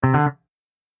Hi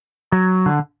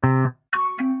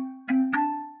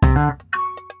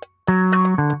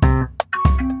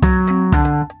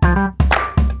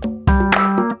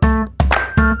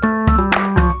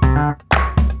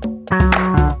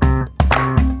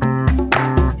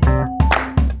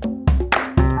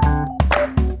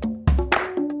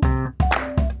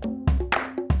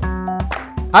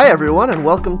everyone, and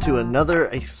welcome to another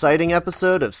exciting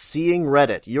episode of Seeing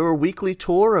Reddit, your weekly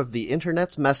tour of the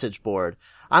internet's message board.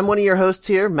 I'm one of your hosts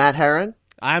here, Matt Herron.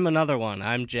 I'm another one.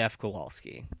 I'm Jeff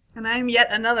Kowalski. And I'm yet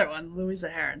another one, Louisa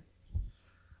Herron.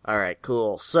 Alright,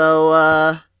 cool.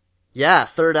 So, yeah,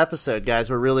 third episode, guys.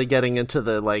 We're really getting into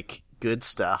the, good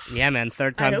stuff. Yeah, man,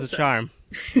 third time's a charm.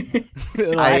 So.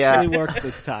 It'll actually work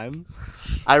this time.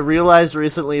 I realized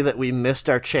recently that we missed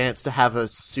our chance to have a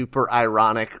super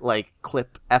ironic,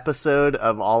 clip episode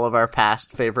of all of our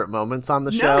past favorite moments on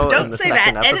the show. No, don't in the say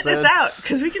second that. episode. Edit this out,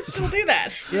 because we can still do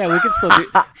that. Yeah, we can still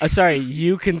do... sorry,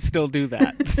 you can still do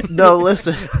that. No,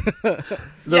 listen.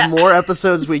 The more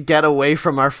episodes we get away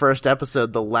from our first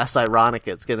episode, the less ironic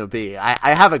it's going to be.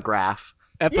 I have a graph.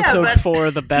 Episode 4,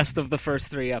 the best of the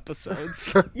first 3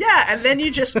 episodes. Yeah, and then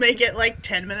you just make it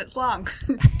 10 minutes long.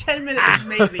 10 minutes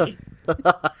maybe.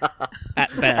 At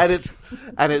best.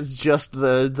 And it's just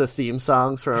the theme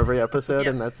songs for every episode,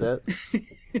 and that's it.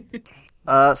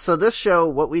 So this show,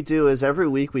 what we do is every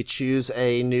week we choose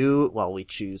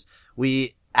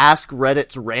we ask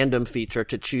Reddit's random feature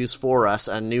to choose for us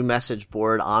a new message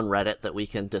board on Reddit that we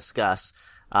can discuss.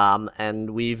 And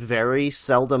we very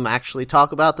seldom actually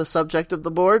talk about the subject of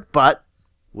the board, but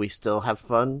we still have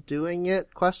fun doing it, ?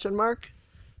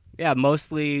 Yeah,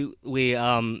 mostly we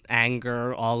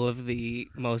anger all of the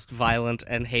most violent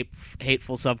and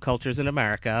hateful subcultures in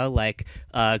America, like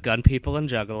gun people and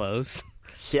juggalos.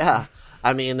 Yeah.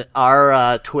 I mean,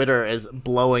 our Twitter is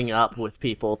blowing up with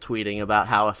people tweeting about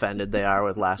how offended they are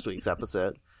with last week's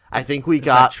episode. Is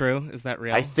that true? Is that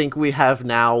real? I think we have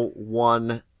now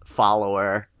one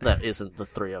follower that isn't the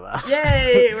three of us.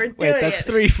 Yay, we're doing Wait, that's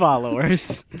 3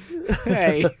 followers.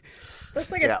 Hey. That's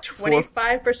like a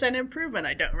 25% improvement.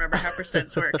 I don't remember how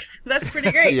percents work. That's pretty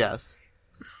great. Yes.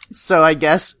 So I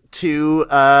guess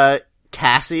to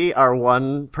Cassie, our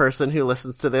one person who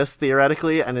listens to this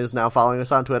theoretically and is now following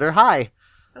us on Twitter. Hi.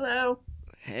 Hello.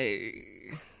 Hey.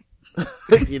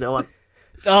 You know what?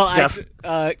 Oh,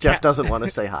 Jeff doesn't want to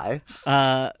say hi.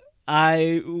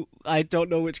 I don't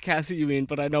know which Cassie you mean,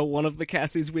 but I know one of the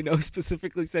Cassies we know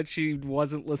specifically said she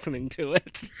wasn't listening to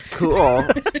it. Cool.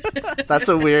 That's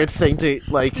a weird thing to,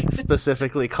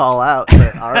 specifically call out,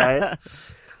 but alright.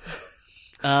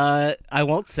 I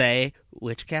won't say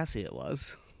which Cassie it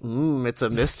was. It's a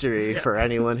mystery for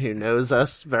anyone who knows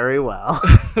us very well.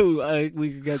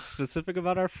 We can get specific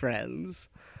about our friends.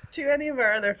 To any of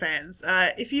our other fans,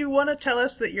 if you want to tell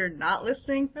us that you're not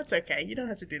listening, that's okay. You don't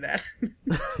have to do that.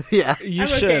 Yeah. You I'm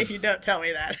should. okay if you don't tell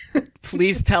me that.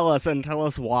 Please tell us and tell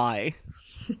us why.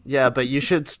 Yeah, but you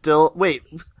should still... Wait,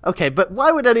 okay, but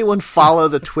why would anyone follow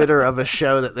the Twitter of a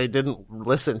show that they didn't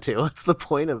listen to? What's the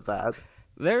point of that?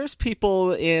 There's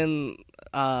people in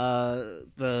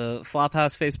the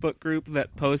Flophouse Facebook group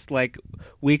that post,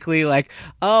 weekly,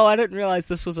 oh, I didn't realize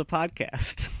this was a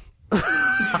podcast.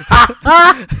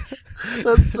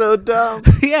 That's so dumb.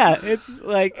 Yeah, it's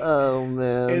oh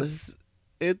man,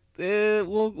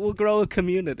 we'll grow a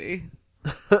community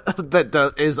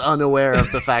that is unaware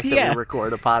of the fact that we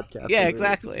record a podcast. Yeah,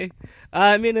 exactly.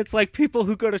 I mean, it's like people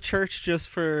who go to church just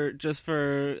for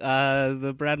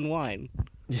the bread and wine.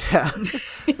 Yeah.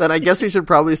 Then I guess we should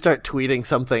probably start tweeting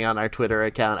something on our Twitter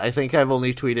account. I think I've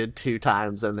only tweeted 2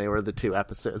 times, and they were the 2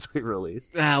 episodes we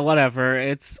released. Whatever.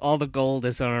 It's all the gold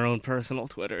is on our own personal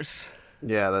Twitters.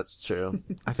 Yeah, that's true.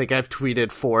 I think I've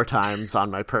tweeted 4 times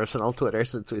on my personal Twitter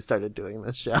since we started doing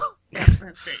this show. That's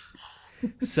great.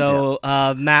 So,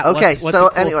 Matt, okay, what's a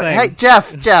cool thing? Hey,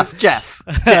 Jeff.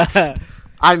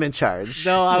 I'm in charge.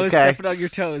 No, I was stepping on your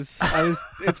toes.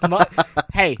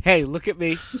 Hey, look at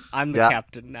me. I'm the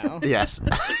captain now. Yes.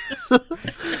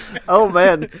 Oh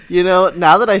man,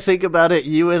 now that I think about it,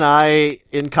 you and I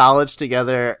in college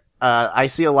together, I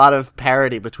see a lot of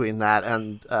parody between that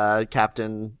and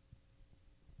Captain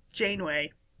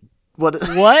Janeway. What?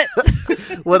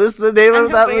 What is the name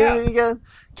of that movie again?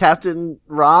 Captain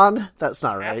Ron? That's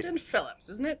not right. Captain Phillips,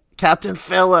 isn't it? Captain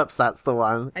Phillips, that's the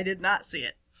one. I did not see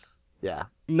it. Yeah.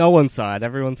 No one saw it.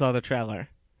 Everyone saw the trailer.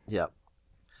 Yep.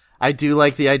 I do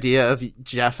like the idea of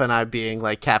Jeff and I being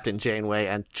like Captain Janeway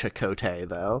and Chakotay,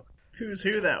 though. Who's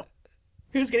who, though?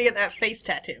 Who's gonna get that face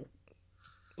tattoo?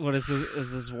 What is this?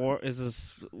 Is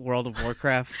this World of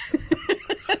Warcraft?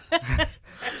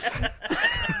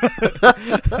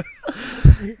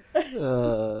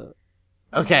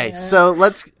 Okay, so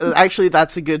let's actually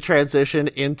that's a good transition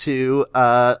into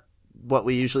what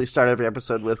we usually start every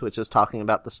episode with, which is talking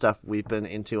about the stuff we've been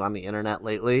into on the internet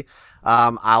lately.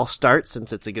 I'll start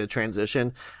since it's a good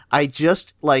transition. I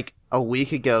just like a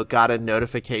week ago got a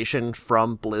notification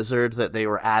from Blizzard that they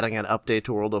were adding an update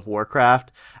to World of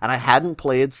Warcraft, and I hadn't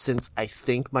played since I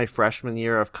think my freshman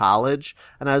year of college,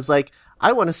 and I was like,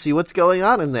 I want to see what's going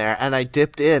on in there, and I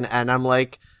dipped in, and I'm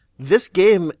like, this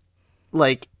game,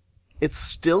 like, it's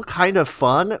still kind of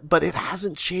fun, but it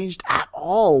hasn't changed at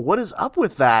all. What is up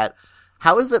with that?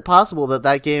 How is it possible that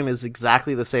that game is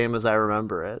exactly the same as I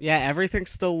remember it? Yeah, everything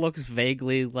still looks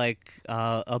vaguely like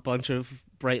a bunch of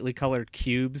brightly colored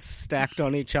cubes stacked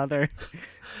on each other.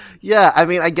 Yeah, I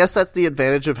mean, I guess that's the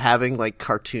advantage of having, like,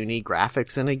 cartoony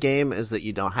graphics in a game, is that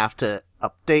you don't have to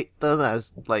update them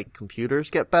as, like, computers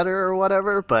get better or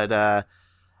whatever, but,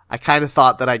 I kind of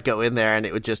thought that I'd go in there and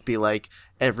it would just be, like,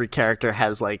 every character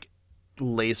has, like,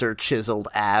 laser chiseled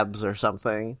abs or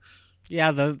something.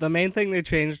 Yeah, the main thing they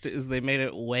changed is they made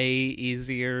it way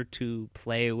easier to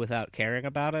play without caring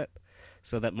about it,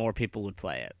 so that more people would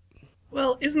play it.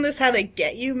 Well, isn't this how they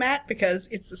get you, Matt? Because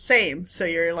it's the same, so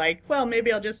you're like, well,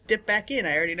 maybe I'll just dip back in,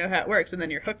 I already know how it works, and then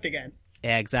you're hooked again.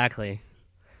 Yeah, exactly.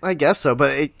 I guess so,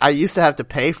 but I used to have to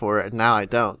pay for it, and now I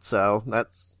don't, so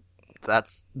that's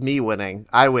me winning.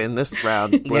 I win this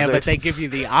round, Blizzard. Yeah, but they give you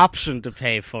the option to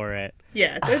pay for it.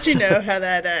 Yeah, don't you know how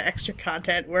that extra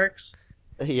content works?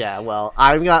 Yeah, well,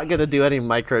 I'm not gonna do any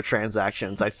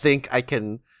microtransactions. I think I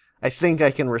can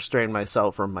restrain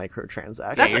myself from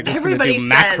microtransactions. That's You're what just everybody gonna do says.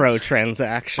 macro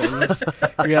transactions.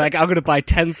 You're like, I'm gonna buy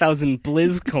 10,000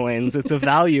 Blizz coins. It's a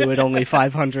value at only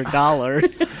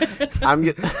 $500.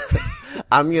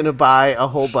 I'm gonna buy a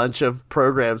whole bunch of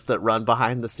programs that run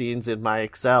behind the scenes in my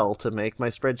Excel to make my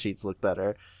spreadsheets look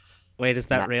better. Wait, is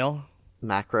that real?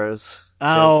 Macros.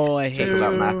 Oh, I hate Joke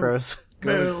about macros.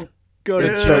 Boo. Go to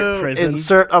Insert- joke prison.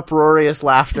 Insert uproarious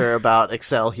laughter about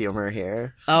Excel humor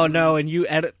here. Oh no, and you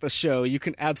edit the show. You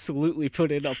can absolutely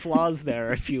put in applause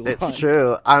there if you want. It's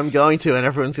true. I'm going to, and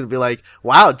everyone's going to be like,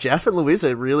 wow, Jeff and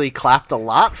Louisa really clapped a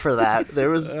lot for that.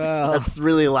 That's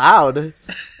really loud.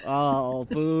 Oh,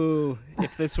 boo.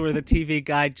 If this were the TV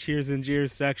Guide Cheers and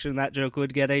Jeers section, that joke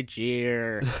would get a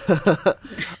jeer.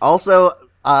 Also,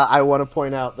 I want to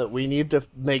point out that we need to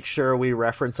make sure we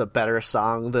reference a better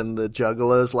song than the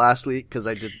Juggalos last week, because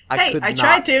I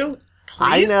tried to.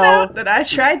 Please note that I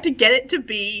tried to get it to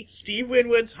be Steve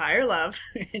Winwood's Higher Love.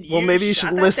 And well, maybe you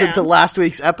should listen to last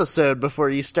week's episode before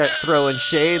you start throwing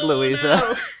shade,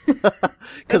 Louisa.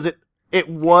 Because it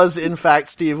was, in fact,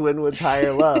 Steve Winwood's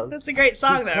Higher Love. That's a great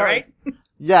song, though, right?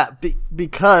 Yeah,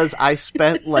 because I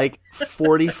spent like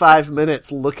 45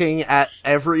 minutes looking at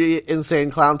every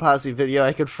Insane Clown Posse video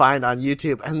I could find on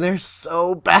YouTube, and they're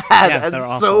so bad and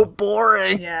so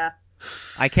boring. Yeah.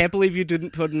 I can't believe you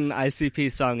didn't put an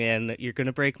ICP song in. You're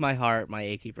gonna break my heart, my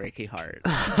achy breaky heart.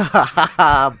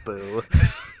 Boo.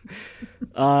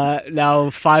 Now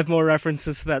 5 more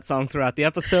references to that song throughout the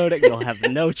episode, and you'll have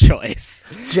no choice.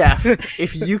 Jeff,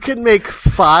 if you can make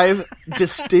 5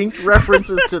 distinct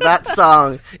references to that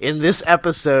song in this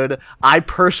episode, I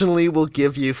personally will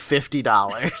give you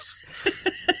 $50.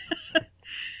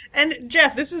 And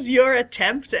Jeff, this is your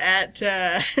attempt at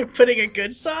putting a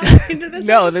good song into this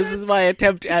No, episode? this is my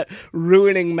attempt at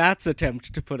ruining Matt's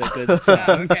attempt to put a good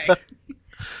song. Okay.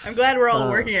 I'm glad we're all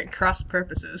working at cross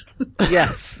purposes.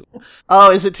 Yes.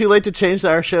 Oh, is it too late to change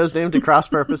our show's name to Cross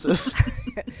Purposes?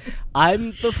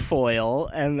 I'm the foil,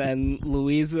 and then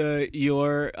Louisa,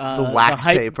 you're The wax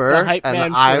paper, the hype man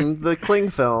and I'm the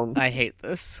cling film. I hate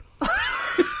this.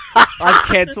 I'm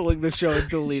canceling the show and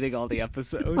deleting all the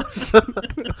episodes.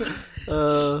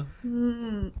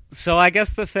 So I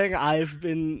guess the thing I've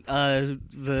been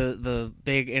the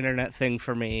big internet thing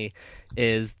for me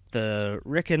is the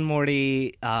Rick and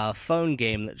Morty phone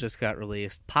game that just got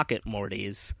released, Pocket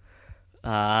Mortys.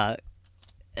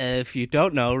 If you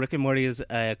don't know, Rick and Morty is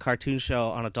a cartoon show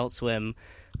on Adult Swim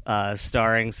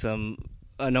starring some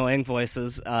annoying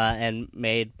voices and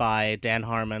made by Dan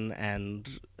Harmon and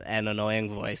an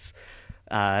annoying voice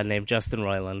named Justin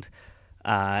Roiland.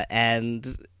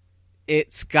 And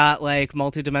it's got like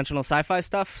multi-dimensional sci-fi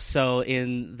stuff, so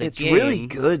in the game... It's really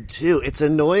good, too. It's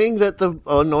annoying that the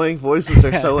annoying voices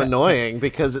are so annoying,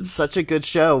 because it's such a good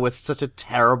show with such a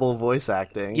terrible voice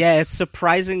acting. Yeah, it's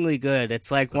surprisingly good.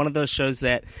 It's like one of those shows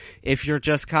that if you're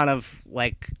just kind of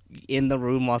like in the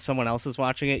room while someone else is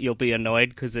watching it, you'll be annoyed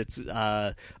because it's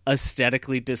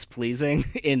aesthetically displeasing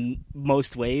in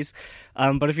most ways.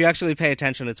 But if you actually pay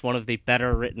attention, it's one of the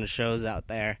better written shows out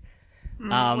there.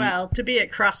 Well, to be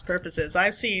at cross purposes,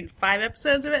 I've seen 5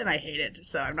 episodes of it and I hate it,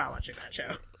 so I'm not watching that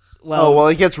show. well,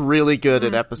 it gets really good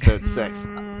in episode 6.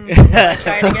 Will I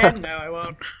try it again? No, I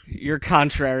won't. You're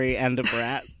contrary and a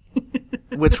brat.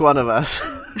 Which one of us?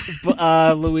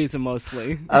 Louisa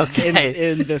mostly.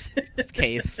 Okay. In this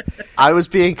case. I was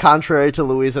being contrary to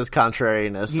Louisa's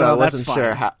contrariness, so No, I wasn't that's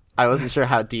sure fine. I wasn't sure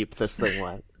how deep this thing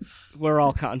went. We're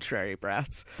all contrary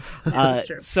brats. That's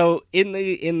true. So in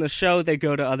the show, they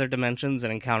go to other dimensions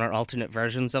and encounter alternate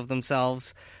versions of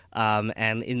themselves.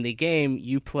 And in the game,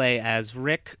 you play as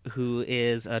Rick, who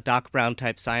is a Doc Brown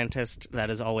type scientist that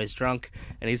is always drunk,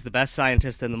 and he's the best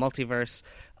scientist in the multiverse.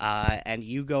 And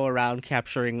you go around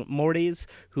capturing Mortys,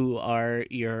 who are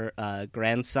your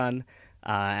grandson,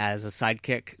 as a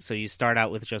sidekick. So you start out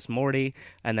with just Morty,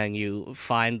 and then you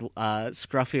find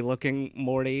scruffy-looking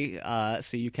Morty,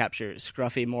 so you capture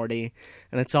Scruffy Morty,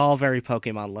 and it's all very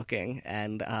Pokemon-looking,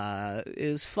 and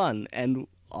is fun. And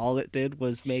all it did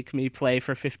was make me play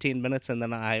for 15 minutes, and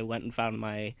then I went and found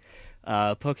my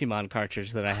Pokemon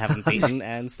cartridge that I haven't beaten,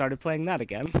 and started playing that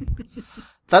again.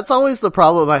 That's always the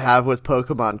problem I have with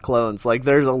Pokemon clones. Like,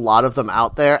 there's a lot of them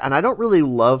out there, and I don't really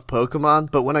love Pokemon,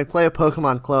 but when I play a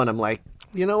Pokemon clone, I'm like,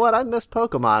 you know what, I miss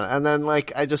Pokemon. And then,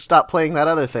 like, I just stop playing that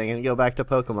other thing and go back to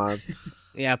Pokemon.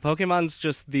 Yeah, Pokemon's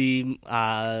just the,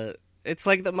 it's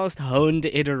like the most honed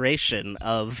iteration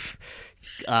of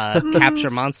Capture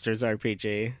Monsters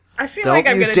RPG. I feel Don't like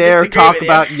I'm you going to dare disagree talk with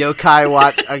about you. Yokai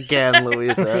Watch again,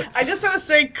 Louisa. I just want to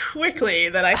say quickly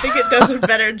that I think it does a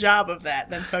better job of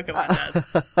that than Pokemon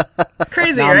does.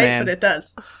 Crazy, Nah, right? man. But it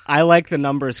does. I like the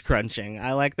numbers crunching.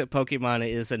 I like that Pokemon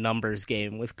is a numbers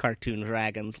game with cartoon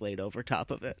dragons laid over top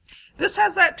of it. This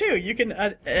has that too. You can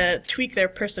tweak their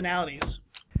personalities.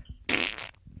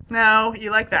 No,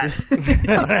 you like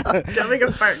that. Don't make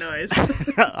a fart noise.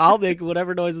 I'll make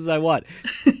whatever noises I want.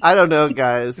 I don't know,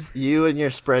 guys. You and your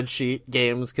spreadsheet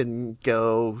games can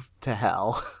go to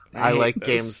hell. I hate like this.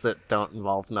 games that don't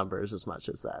involve numbers as much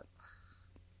as that.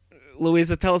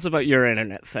 Louisa, tell us about your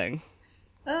internet thing.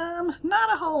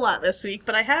 Not a whole lot this week,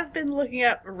 but I have been looking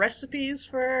up recipes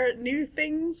for new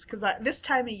things, because this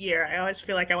time of year, I always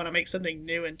feel like I want to make something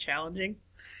new and challenging.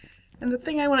 And the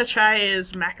thing I want to try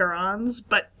is macarons,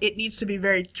 but it needs to be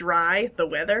very dry, the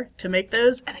weather, to make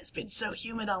those, and it's been so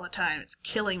humid all the time, it's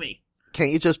killing me.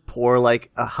 Can't you just pour, like,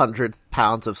 100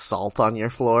 pounds of salt on your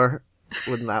floor?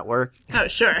 Wouldn't that work? Oh,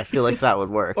 sure. I feel like that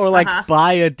would work. Or, like, Uh-huh.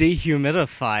 buy a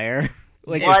dehumidifier.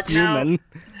 Like What? a human.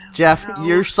 Jeff, No.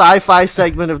 your sci-fi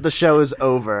segment of the show is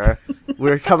over.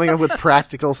 We're coming up with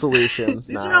practical solutions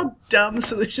These now. are all dumb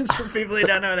solutions for people who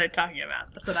don't know what they're talking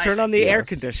about. That's what I Turn think. on the air Yes.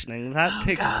 conditioning. That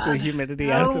takes the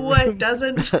humidity out of the No, room. it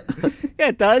doesn't. Yeah,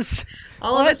 it does.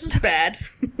 All of this is bad.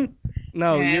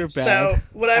 No, And you're bad. So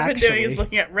what I've been doing is actually.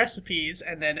 looking at recipes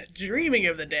and then dreaming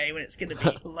of the day when it's going to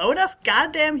be low enough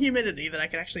goddamn humidity that I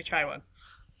can actually try one.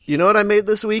 You know what I made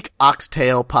this week?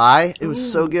 Oxtail pie. It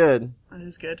was so good. That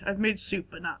is good. I've made soup,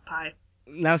 but not pie.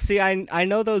 Now, see, I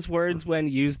know those words when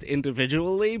used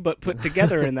individually, but put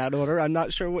together in that order, I'm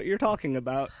not sure what you're talking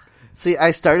about. See,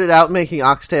 I started out making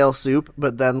oxtail soup,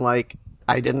 but then, like,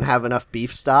 I didn't have enough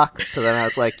beef stock, so then I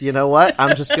was like, you know what?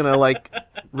 I'm just gonna, like,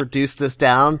 reduce this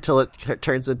down till it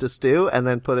turns into stew, and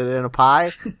then put it in a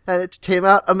pie, and it came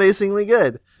out amazingly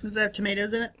good. Does it have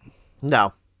tomatoes in it?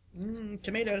 No.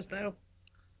 Tomatoes, though.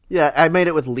 Yeah, I made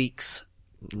it with leeks.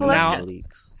 Well, that's Now- good.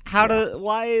 Leeks.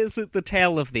 Why is it the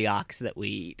tail of the ox that we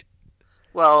eat?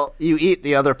 Well, you eat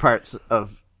the other parts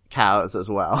of cows as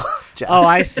well, Jeff. Oh,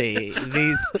 I see.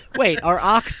 Wait, are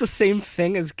ox the same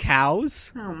thing as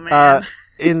cows? Oh, man.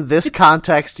 In this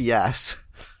context, yes.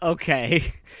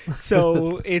 Okay.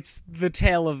 So it's the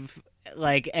tail of,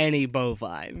 like, any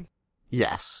bovine.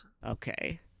 Yes.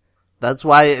 Okay. That's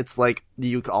why it's like,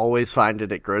 you always find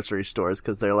it at grocery stores,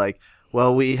 because they're like,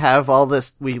 well, we have all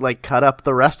this, we like cut up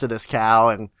the rest of this cow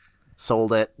and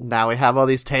sold it. Now we have all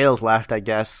these tails left, I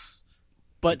guess. I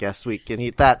But guess we can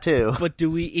eat that too. but do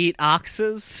we eat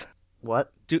oxes?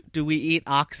 What? Do we eat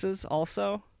oxes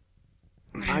also?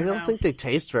 I know. don't think they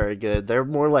taste very good. They're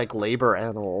more like labor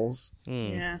animals.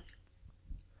 Yeah.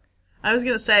 I was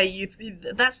gonna say,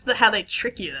 that's how they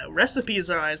trick you, though. Recipes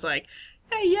are always like,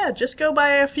 hey, yeah, just go buy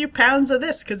a few pounds of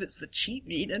this, because it's the cheap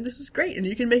meat, and this is great, and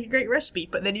you can make a great recipe.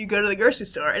 But then you go to the grocery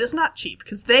store, and it's not cheap,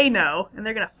 because they know, and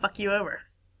they're gonna fuck you over.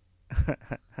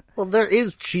 Well, there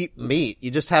is cheap meat.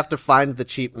 You just have to find the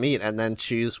cheap meat and then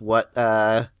choose what,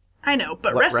 I know,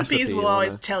 but What recipes recipe will you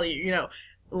always wanna- tell you,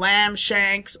 lamb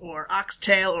shanks, or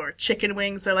oxtail, or chicken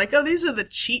wings. They're like, oh, these are the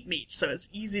cheap meats, so it's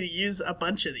easy to use a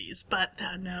bunch of these. But,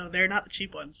 no, they're not the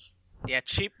cheap ones. Yeah,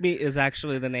 cheap meat is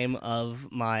actually the name of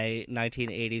my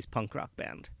 1980s punk rock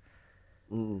band.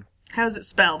 How's it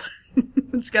spelled?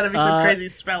 It's gotta be some crazy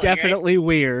spelling, right? Definitely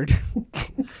weird.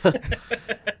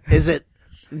 Is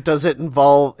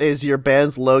your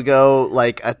band's logo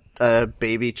like a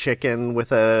baby chicken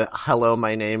with a "Hello,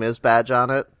 my name is" badge on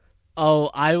it? Oh,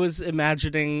 I was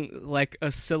imagining like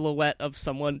a silhouette of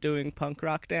someone doing punk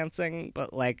rock dancing,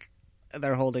 but like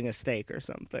they're holding a steak or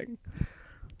something.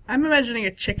 I'm imagining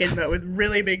a chicken, but with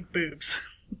really big boobs.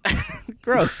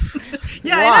 Gross.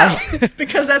 Yeah, Why? I know.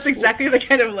 Because that's exactly the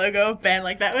kind of logo a band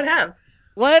like that would have.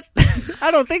 What? I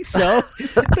don't think so.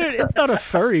 It's not a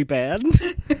furry band.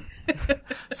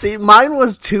 See, mine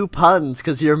was 2 puns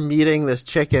because you're meeting this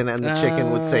chicken, and the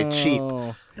chicken would say cheap.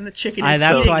 And the chicken is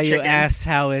That's eating why you chicken. asked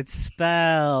how it's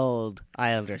spelled.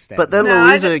 I understand. But then No,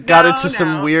 Louisa got into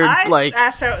some no. weird, I like,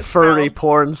 asked how it's furry spelled,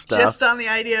 porn stuff. just on the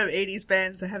idea of 80s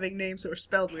bands having names that were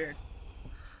spelled weird.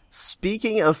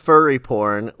 Speaking of furry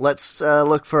porn, let's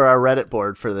look for our Reddit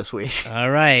board for this week. All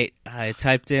right. I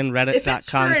typed in If it's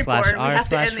furry porn, we have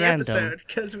to end the reddit.com/r/random. episode,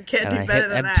 because we can't And do I better hit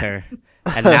than enter.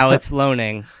 that. And now it's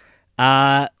loaning.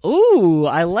 I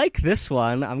like this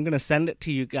one. I'm going to send it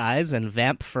to you guys and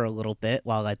vamp for a little bit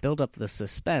while I build up the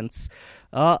suspense.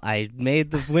 Oh, I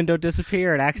made the window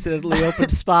disappear and accidentally opened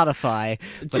Spotify.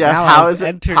 But Jeff, now how I've is it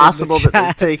entered in possible the that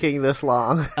it's chat. taking this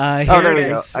long? Here there we it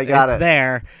go. is. I got it's it.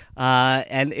 there.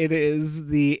 And it is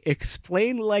the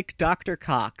Explain Like Dr.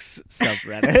 Cox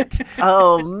subreddit.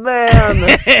 Oh, man.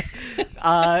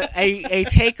 A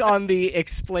take on the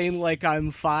Explain Like I'm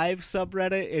 5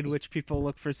 subreddit, in which people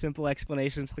look for simple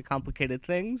explanations to complicated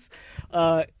things.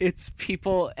 It's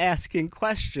people asking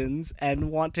questions and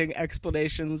wanting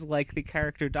explanations like the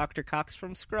character Dr. Cox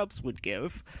from Scrubs would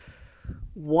give.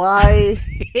 Why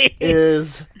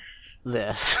is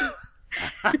this?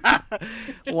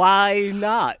 Why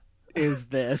not is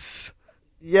this?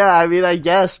 Yeah, I mean, I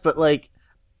guess, but, like,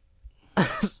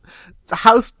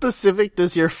 how specific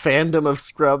does your fandom of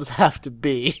Scrubs have to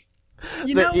be?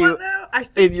 You know that you- what, though? I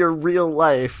In your real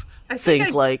life, I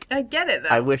think, like, I get it, though.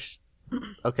 I wish...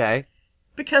 Okay.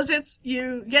 Because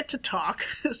you get to talk,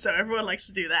 so everyone likes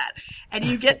to do that. And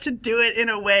you get to do it in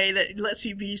a way that lets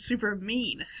you be super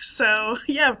mean. So,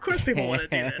 yeah, of course people want to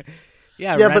do this.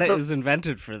 Yeah, Yeah, but Reddit the- is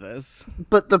invented for this.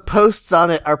 But the posts on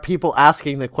it are people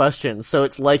asking the questions, so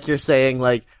it's like you're saying,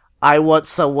 like, I want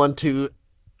someone to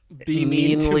Be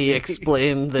mean to meanly me.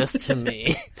 explain this to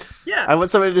me. Yeah. I want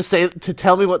somebody to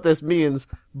tell me what this means,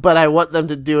 but I want them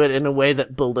to do it in a way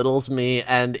that belittles me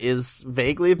and is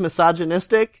vaguely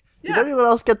misogynistic. Yeah. Did anyone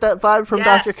else get that vibe from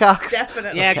Yes, Dr. Cox?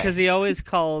 Definitely. Yeah, Okay. because he always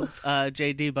called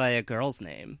JD by a girl's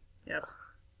name. Yep.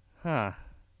 Huh.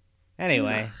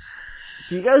 Anyway.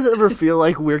 Do you guys ever feel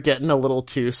like we're getting a little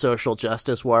too social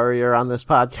justice warrior on this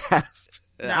podcast?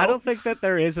 No. I don't think that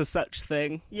there is a such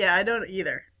thing. Yeah, I don't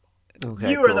either.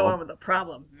 Okay, You are the cool. one with the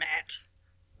problem, Matt.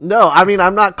 No, I mean,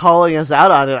 I'm not calling us out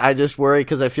on it. I just worry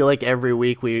because I feel like every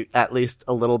week we at least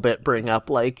a little bit bring up,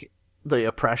 like, the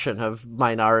oppression of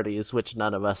minorities, which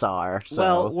none of us are. So,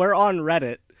 Well, we're on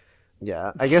Reddit.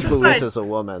 yeah. I guess Besides- Louisa's a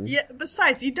woman. Yeah,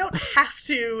 besides, you don't have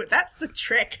to. That's the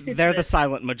trick. They're the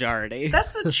silent majority.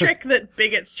 That's the trick that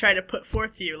bigots try to put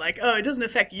forth to you. Like, oh, it doesn't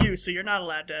affect you, so you're not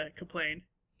allowed to complain.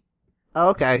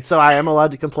 Okay, so I am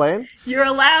allowed to complain? You're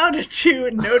allowed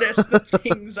to notice that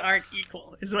things aren't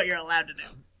equal, is what you're allowed to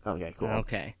do. Okay, cool.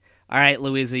 Okay. All right,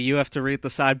 Louisa, you have to read the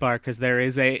sidebar because there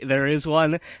is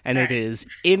one, and it is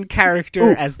in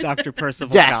character as Dr.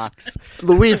 Percival Yes. Cox.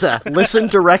 Louisa, listen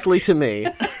directly to me.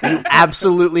 You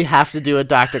absolutely have to do a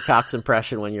Dr. Cox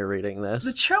impression when you're reading this.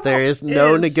 The trouble there is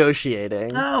no is-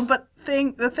 negotiating. Oh, but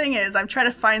the thing is, I'm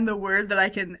trying to find the word that I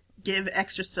can give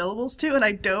extra syllables to, and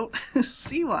I don't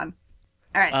see one.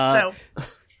 All right, so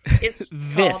it's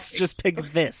This. called, Just pick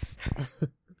this.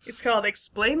 It's called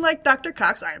Explain Like Dr.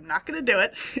 Cox. I am not going to do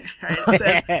it. All right,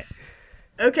 it says,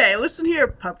 okay, listen here,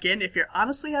 Pumpkin. If you're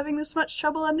honestly having this much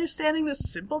trouble understanding this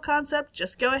simple concept,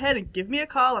 just go ahead and give me a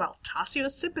call, and I'll toss you a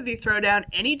sympathy throwdown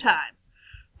anytime.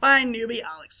 Fine, newbie,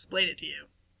 I'll explain it to you.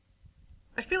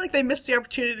 I feel like they missed the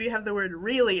opportunity to have the word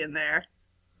really in there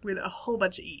with a whole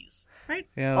bunch of E's, right?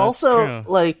 Yeah, that's Also,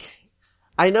 true. like,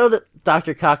 I know that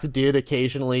Dr. Cox did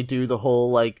occasionally do the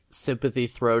whole, like, sympathy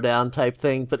throwdown type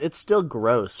thing, but it's still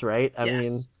gross, right? I Yes.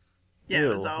 mean, Yeah,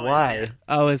 ew, it was always, why? yeah.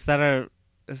 Oh, is that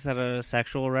a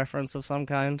sexual reference of some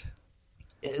kind?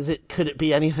 Could it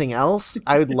be anything else?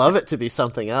 I would love it to be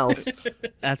something else.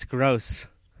 That's gross.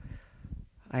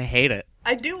 I hate it.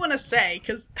 I do want to say,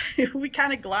 because we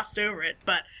kind of glossed over it,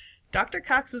 but Dr.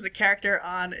 Cox was a character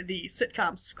on the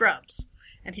sitcom Scrubs.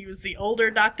 And he was the older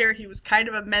doctor. He was kind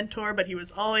of a mentor, but he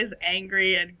was always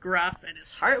angry and gruff, and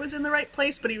his heart was in the right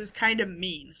place, but he was kind of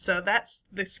mean. So that's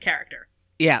this character.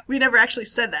 Yeah. We never actually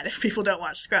said that if people don't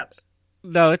watch Scrubs.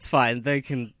 No, it's fine. They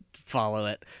can follow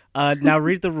it. Now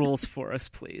read the rules for us,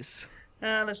 please.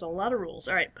 There's a lot of rules.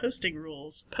 All right, posting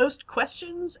rules. Post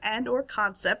questions and or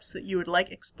concepts that you would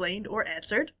like explained or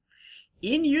answered.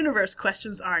 In-universe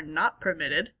questions are not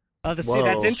permitted. Oh, see,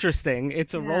 that's interesting.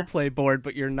 It's a roleplay board,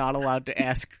 but you're not allowed to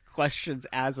ask questions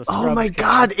as a Scrubs Oh my character.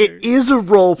 god, it is a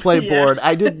roleplay board.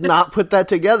 I did not put that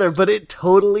together, but it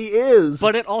totally is.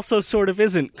 But it also sort of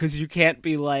isn't, because you can't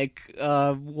be like,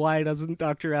 why doesn't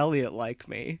Dr. Elliot like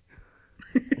me?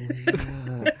 This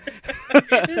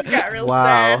got real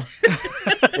sad.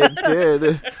 It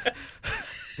did.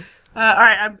 All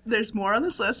right, there's more on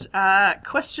this list.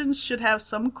 Questions should have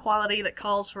some quality that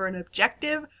calls for an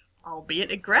objective,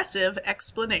 albeit aggressive,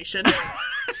 explanation.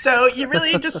 So you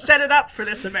really need to set it up for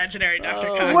this imaginary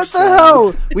Dr. Cox. What the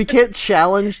hell? We can't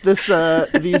challenge this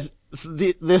this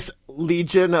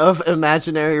legion of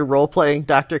imaginary role-playing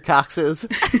Dr. Coxes.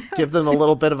 Give them a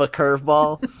little bit of a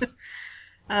curveball.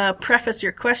 Preface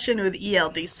your question with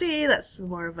ELDC. That's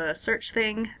more of a search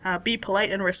thing. Be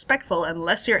polite and respectful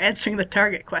unless you're answering the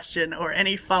target question or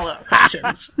any follow-up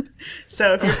questions.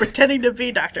 So if you're pretending to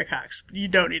be Dr. Cox, you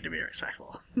don't need to be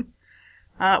respectful.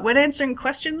 When answering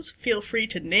questions, feel free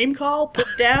to name call, put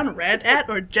down, rant at,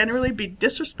 or generally be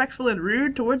disrespectful and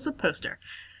rude towards the poster.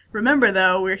 Remember,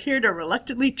 though, we're here to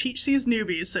reluctantly teach these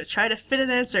newbies, so try to fit an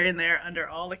answer in there under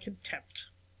all the contempt.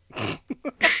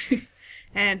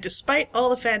 And despite all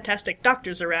the fantastic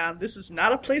doctors around, this is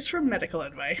not a place for medical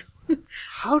advice.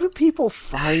 How do people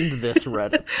find this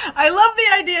Reddit? I love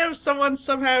the idea of someone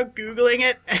somehow Googling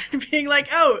it and being like,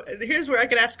 oh, here's where I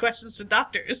can ask questions to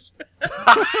doctors.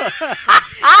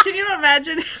 Can you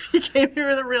imagine if he came here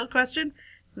with a real question?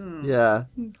 Yeah.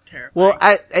 Terrifying. Well,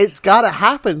 it's gotta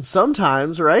happen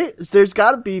sometimes, right? There's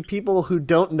gotta be people who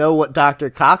don't know what Dr.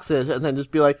 Cox is and then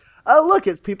just be like, oh, look,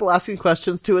 it's people asking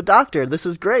questions to a doctor. This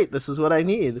is great. This is what I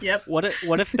need. Yep. What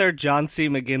if they're John C.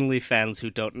 McGinley fans who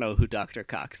don't know who Dr.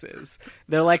 Cox is?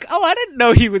 They're like, oh, I didn't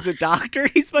know he was a doctor.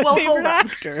 He's my favorite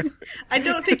actor. I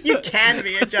don't think you can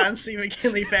be a John C.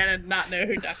 McGinley fan and not know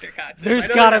who Dr. Cox is. There's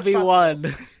gotta be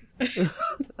one.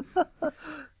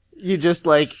 You just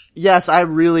like, yes, I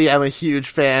really am a huge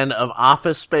fan of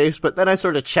Office Space, but then I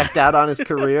sort of checked out on his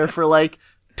career for like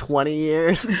 20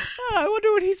 years. Oh, I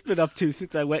wonder what he's been up to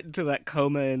since I went into that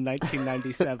coma in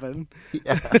 1997.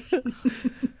 Yeah.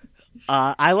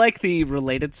 I like the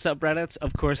related subreddits.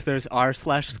 Of course, there's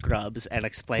r/Scrubs and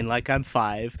Explain Like I'm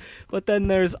 5. But then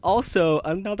there's also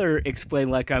another Explain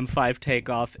Like I'm 5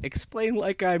 takeoff, Explain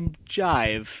Like I'm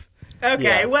Jive. Okay,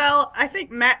 Yes. well, I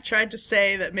think Matt tried to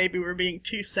say that maybe we're being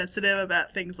too sensitive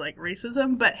about things like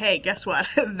racism, but hey, guess what?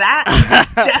 That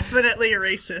is definitely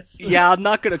racist. Yeah, I'm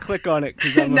not going to click on it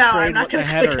because I'm No, afraid I'm not what the gonna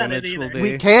header click on it image will either.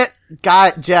 be. We can't,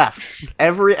 Jeff,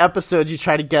 every episode you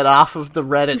try to get off of the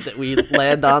Reddit that we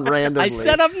land on randomly. I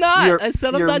said I'm not. You're, I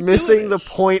said I'm you're not missing doing the it.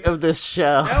 point of this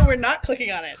show. No, we're not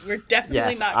clicking on it. We're definitely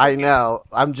Yes, not I clicking. know.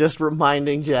 I'm just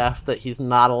reminding Jeff that he's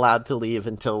not allowed to leave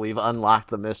until we've unlocked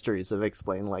the mysteries of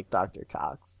Explain Like Dr.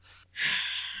 Cox.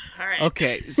 All right.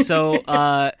 Okay,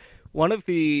 so one of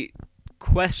the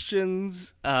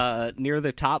questions near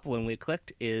the top when we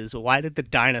clicked is, why did the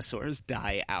dinosaurs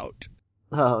die out?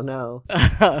 Oh, no.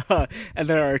 And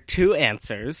there are two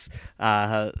answers.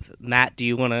 Matt, do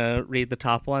you want to read the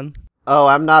top one? Oh,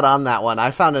 I'm not on that one.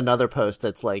 I found another post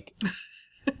that's like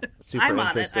super I'm on it.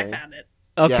 interesting. I found it.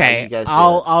 Okay, you guys do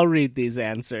I'll read these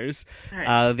answers. All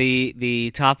right.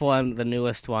 The top one, the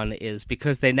newest one, is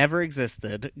because they never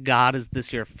existed. God, is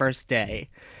this your first day?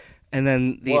 And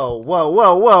then the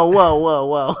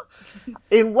Whoa.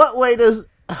 In what way does...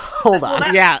 Hold on. Well,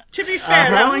 that, Yeah. To be fair,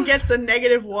 that one gets a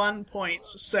 -1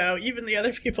 points, so even the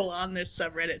other people on this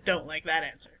subreddit don't like that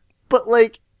answer. But,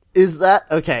 like, is that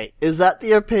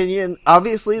the opinion?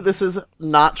 Obviously, this is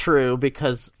not true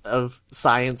because of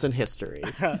science and history.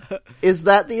 Is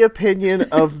that the opinion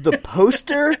of the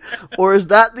poster, or is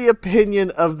that the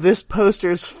opinion of this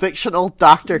poster's fictional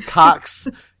Dr. Cox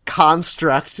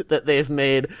construct that they've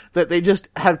made, that they just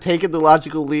have taken the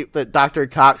logical leap that Dr.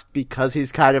 Cox, because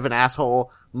he's kind of an asshole,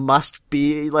 must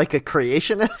be like a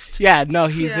creationist? Yeah, no,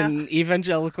 he's Yeah. an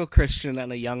evangelical Christian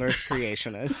and a young Earth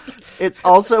creationist. It's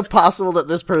also possible that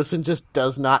this person just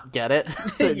does not get it.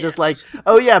 They're Yes. just like,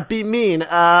 oh yeah, be mean.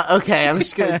 Okay, I'm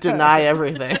just gonna deny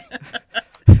everything.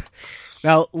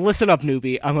 Now, listen up,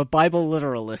 newbie. I'm a Bible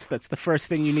literalist. That's the first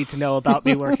thing you need to know about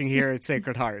me working here at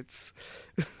Sacred Hearts.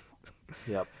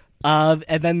 Yep.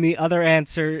 And then the other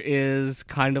answer is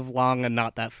kind of long and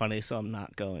not that funny, so I'm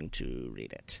not going to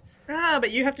read it. Ah,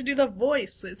 but you have to do the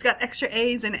voice. It's got extra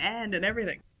A's and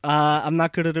everything. I'm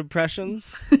not good at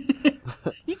impressions.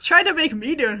 You tried to make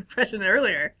me do an impression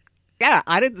earlier. Yeah,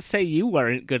 I didn't say you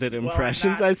weren't good at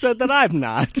impressions. not. I said that I'm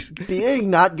not. Being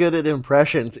not good at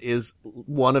impressions is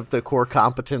one of the core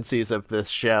competencies of this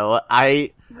show.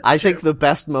 I think the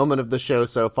best moment of the show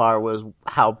so far was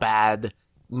how bad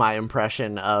my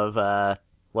impression of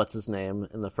what's his name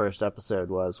in the first episode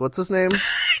was. What's his name?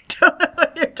 Don't know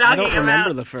what you're I talking don't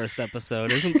remember about. the first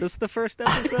episode. Isn't this the first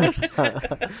episode?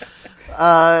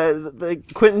 The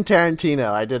Quentin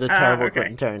Tarantino. I did a terrible okay.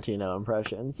 Quentin Tarantino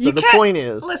impression. So You the can't- point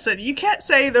is, Listen, you can't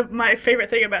say my favorite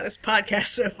thing about this podcast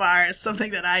so far is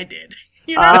something that I did.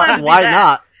 You're not allowed to do why that.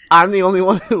 not? I'm the only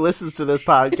one who listens to this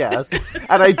podcast.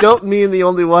 And I don't mean the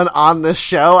only one on this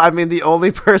show. I mean the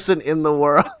only person in the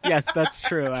world. Yes, that's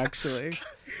true, actually.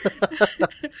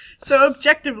 So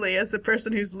objectively, as the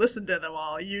person who's listened to them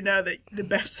all, you know that the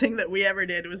best thing that we ever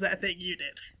did was that thing you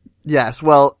did. Yes,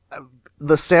 well,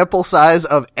 the sample size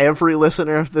of every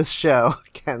listener of this show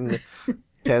can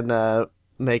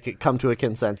make it come to a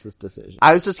consensus decision.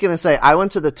 I was just gonna say, I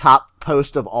went to the top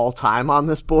post of all time on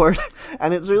this board,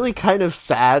 and it's really kind of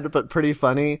sad, but pretty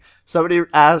funny. Somebody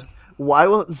asked, why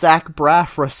won't Zach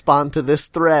Braff respond to this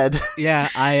thread? Yeah,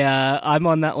 I'm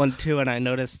on that one too, and I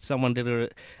noticed someone did an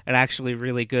actually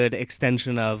really good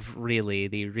extension of really,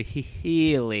 the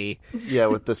really. Yeah,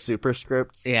 with the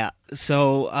superscripts. Yeah,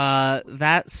 so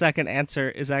that second answer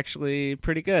is actually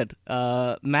pretty good.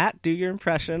 Matt, do your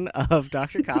impression of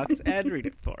Dr. Cox and read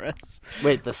it for us.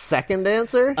 Wait, the second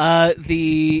answer?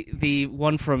 The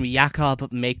one from Jakob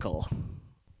Makel.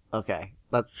 Okay.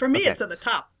 That's, For me, okay. it's at the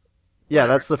top. Yeah,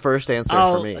 that's the first answer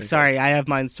for me. Oh, sorry, I have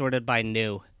mine sorted by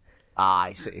new. Ah,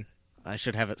 I see. I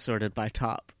should have it sorted by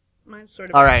top. Mine's sort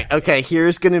of. All right. Okay.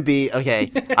 Here's gonna be okay.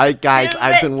 Guys, Do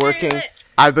I've it, been do working. it.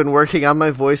 I've been working on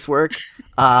my voice work,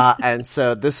 and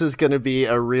so this is gonna be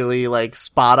a really like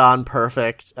spot on,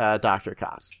 perfect Dr.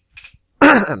 Cox.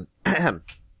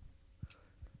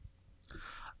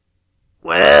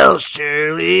 Well,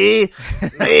 Shirley,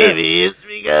 maybe it's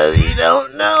because you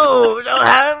don't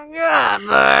have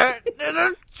grammar.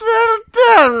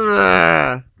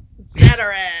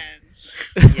 Zatarans.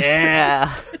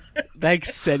 Yeah.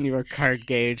 Thanks, Senor Card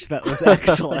Gauge. That was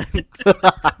excellent.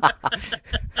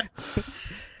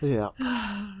 Yeah.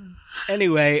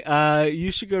 Anyway,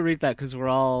 you should go read that because we're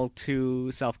all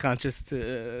too self-conscious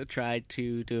to try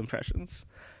to do impressions.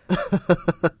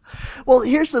 Well,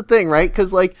 here's the thing, right?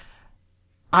 Because, like,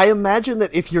 I imagine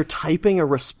that if you're typing a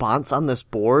response on this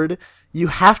board, you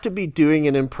have to be doing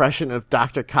an impression of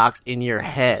Dr. Cox in your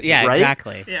head, Yeah, right?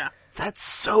 exactly. Yeah. That's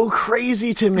so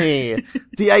crazy to me.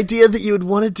 The idea that you would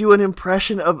want to do an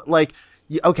impression of, like,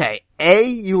 okay, A,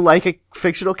 you like a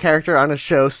fictional character on a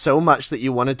show so much that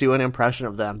you want to do an impression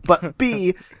of them. But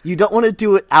B, you don't want to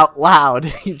do it out loud.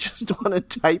 You just want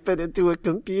to type it into a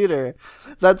computer.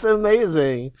 That's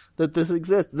amazing that this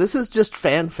exists. This is just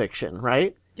fan fiction,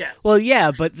 right? Yes. Well,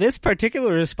 yeah, but this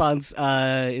particular response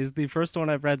is the first one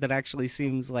I've read that actually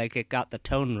seems like it got the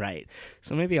tone right.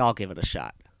 So maybe I'll give it a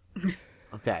shot.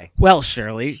 Okay. Well,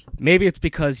 Shirley, maybe it's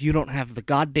because you don't have the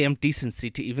goddamn decency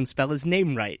to even spell his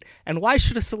name right. And why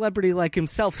should a celebrity like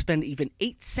himself spend even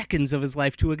 8 seconds of his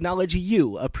life to acknowledge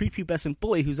you, a prepubescent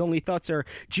boy whose only thoughts are,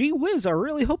 gee whiz, I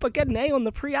really hope I get an A on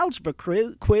the pre-algebra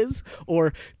quiz,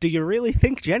 or do you really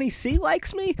think Jenny C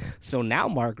likes me? So now,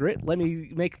 Margaret, let me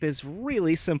make this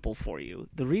really simple for you.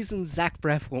 The reason Zach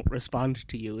Braff won't respond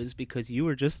to you is because you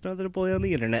are just another boy on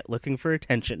the internet looking for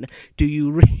attention. Do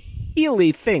you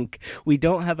really think we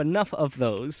don't have enough of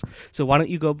those? So why don't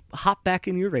you go hop back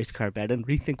in your race car bed and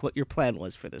rethink what your plan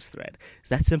was for this thread? Is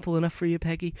that simple enough for you,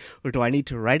 Peggy? Or do I need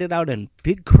to write it out in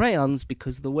big crayons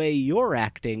because the way you're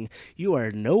acting, you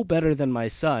are no better than my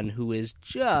son who is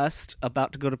just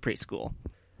about to go to preschool?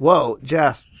 Whoa,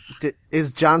 Jeff,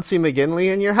 is John C.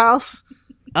 McGinley in your house?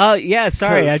 Yeah,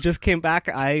 sorry, 'Cause- I just came back.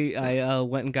 I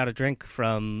went and got a drink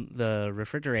from the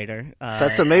refrigerator.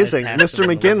 That's amazing. I passed Mr. him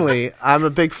a little bit. McGinley, I'm a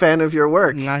big fan of your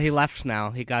work. No, he left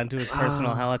now. He got into his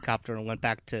personal helicopter and went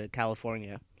back to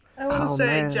California. I want to Oh, say,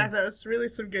 man. Jack, that was really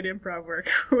some good improv work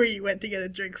where you went to get a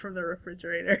drink from the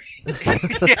refrigerator.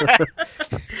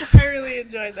 I really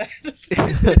enjoyed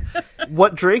that.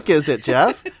 What drink is it,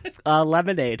 Jeff?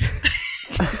 Lemonade.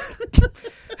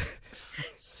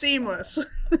 Seamless.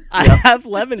 I have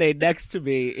lemonade next to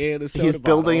me in a soda He's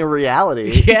building a bottle.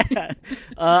 reality. Yeah.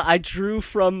 I drew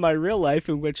from my real life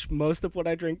in which most of what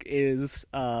I drink is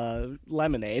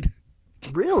lemonade.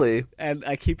 Really? And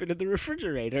I keep it in the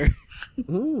refrigerator.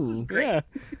 Mm. Yeah.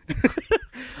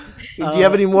 Do you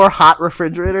have any more hot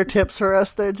refrigerator tips for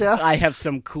us there, Jeff? I have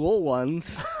some cool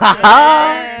ones.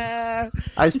 I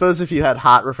suppose if you had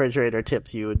hot refrigerator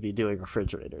tips, you would be doing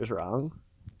refrigerators wrong.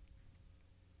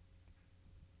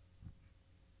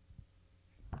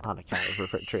 on account of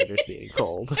refrigerators being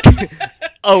cold.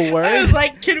 Oh, I word? was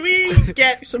like, can we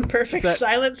get some perfect Is that-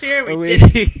 silence here? Are We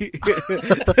didn't. we-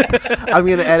 I'm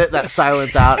gonna edit that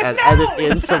silence out and edit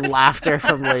in some laughter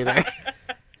from later.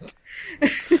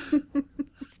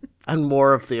 And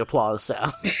more of the applause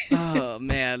sound. Oh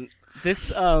man,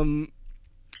 this one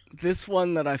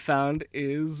that I found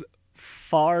is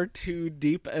far too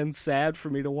deep and sad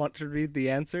for me to want to read the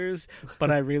answers,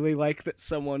 but I really like that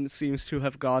someone seems to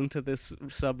have gone to this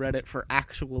subreddit for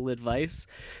actual advice.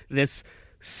 This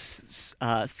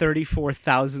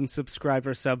 34,000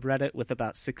 subscriber subreddit with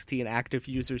about 16 active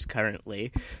users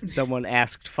currently. Someone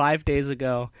asked 5 days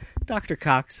ago, Dr.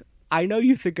 Cox, I know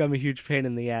you think I'm a huge pain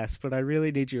in the ass, but I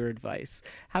really need your advice.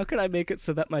 How can I make it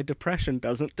so that my depression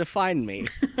doesn't define me?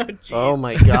 Oh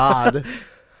my god.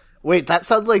 Wait, that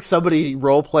sounds like somebody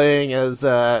role-playing as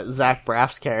Zach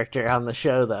Braff's character on the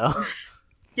show, though.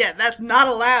 Yeah, that's not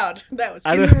allowed. That was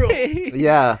I in the don't- rules.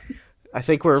 Yeah. I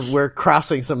think we're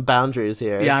crossing some boundaries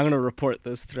here. Yeah, I'm gonna report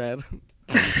this thread.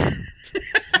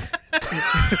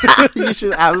 You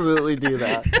should absolutely do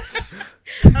that.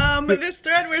 This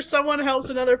thread where someone helps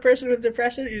another person with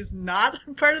depression is not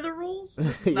part of the rules.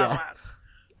 It's not Yeah. allowed.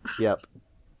 Yep.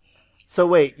 So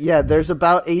wait, yeah, there's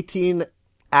about 18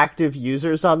 active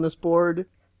users on this board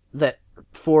that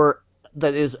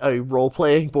is a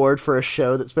role-playing board for a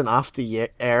show that's been off the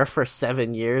air for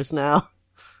 7 years now.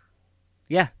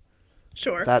 Yeah.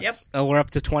 Sure. That's Oh, we're up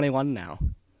to 21 now.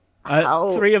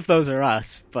 How- 3 of those are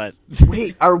us, but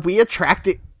Wait, are we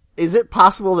attracting? Is it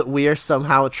possible that we are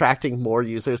somehow attracting more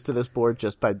users to this board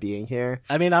just by being here?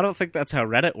 I mean, I don't think that's how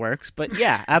Reddit works, but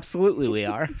yeah, absolutely we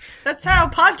are. Yep. That's how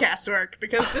podcasts work,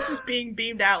 because this is being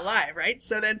beamed out live, right?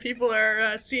 So then people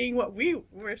are seeing what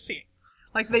we're seeing.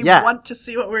 Like, they Yeah. want to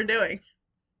see what we're doing.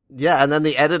 Yeah, and then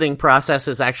the editing process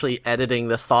is actually editing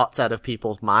the thoughts out of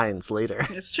people's minds later.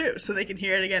 It's true, so they can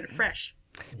hear it again fresh.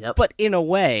 Yep. But in a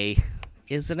way,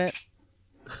 isn't it?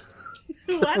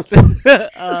 What?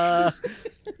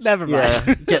 Never Yeah,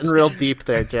 mind. getting real deep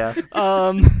there, Jeff.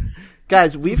 Um,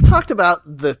 Guys, we've talked about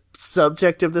the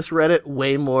subject of this Reddit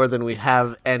way more than we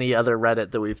have any other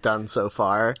Reddit that we've done so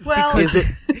far. Well, Is it?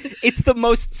 it's the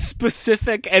most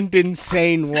specific and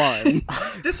insane one.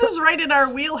 this is right in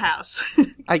our wheelhouse.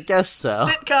 I guess so.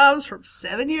 Sitcoms from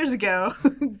 7 years ago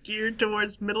geared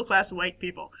towards middle-class white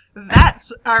people.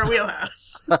 That's our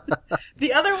wheelhouse.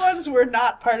 The other ones were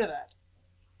not part of that.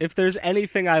 If there's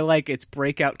anything I like, it's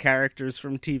breakout characters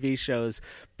from TV shows,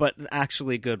 but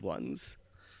actually good ones.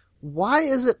 Why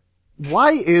is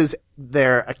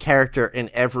there a character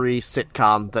in every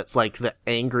sitcom that's like the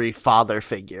angry father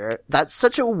figure? That's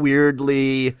such a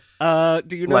weirdly... Do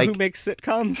you know who Like- makes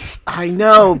sitcoms? I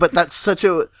know, but that's such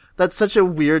a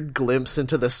weird glimpse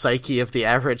into the psyche of the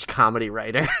average comedy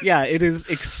writer. Yeah, it is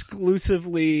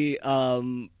exclusively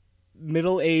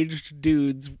middle-aged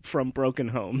dudes from broken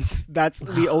homes. That's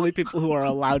the only people who are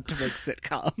allowed to make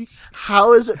sitcoms.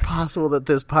 How is it possible that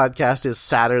this podcast is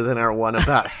sadder than our one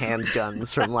about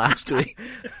handguns from last week?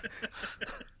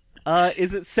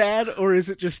 Is it sad, or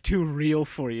is it just too real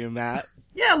for you, Matt?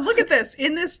 Yeah, look at this.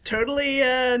 In this totally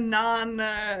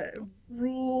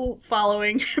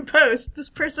non-rule-following post, this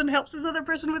person helps this other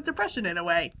person with depression in a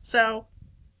way. So,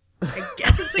 I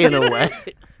guess it's In a way.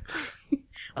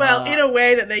 Well, in a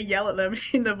way that they yell at them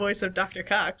in the voice of Dr.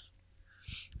 Cox.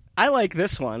 I like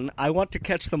this one. I want to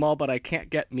catch them all, but I can't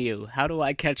get Mew. How do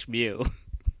I catch Mew?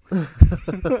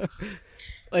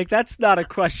 Like, that's not a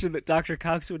question that Dr.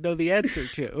 Cox would know the answer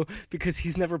to, because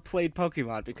he's never played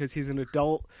Pokemon, because he's an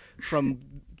adult from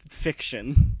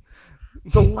fiction.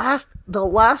 The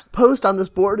last post on this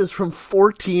board is from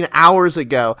 14 hours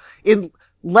ago. In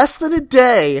less than a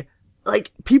day,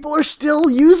 like, people are still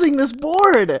using this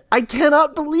board. I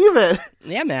cannot believe it.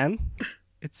 Yeah, man.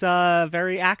 It's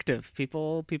very active.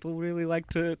 People really like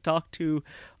to talk to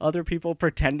other people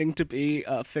pretending to be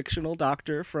a fictional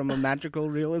doctor from a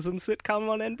magical realism sitcom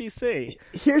on NBC.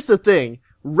 Here's the thing.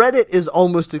 Reddit is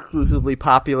almost exclusively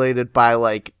populated by,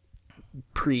 like,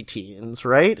 preteens,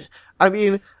 right? I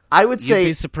mean, I would You'd say,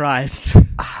 be surprised.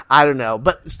 I don't know,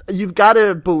 but you've got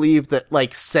to believe that,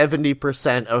 like,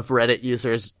 70% of Reddit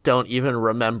users don't even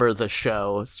remember the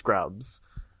show Scrubs.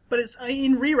 But it's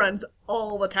in reruns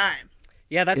all the time.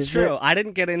 Yeah, that's Is true. it? I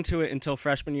didn't get into it until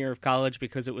freshman year of college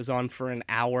because it was on for an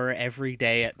hour every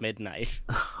day at midnight.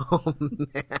 Oh,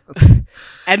 man.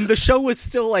 And the show was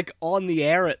still, like, on the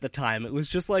air at the time. It was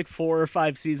just, like, 4 or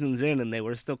 5 seasons in, and they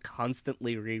were still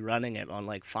constantly rerunning it on,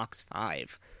 like, Fox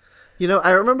 5. You know,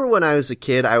 I remember when I was a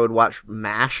kid, I would watch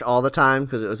MASH all the time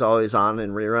because it was always on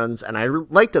in reruns, and I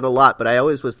liked it a lot, but I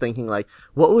always was thinking, like,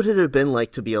 what would it have been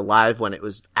like to be alive when it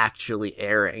was actually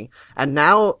airing? And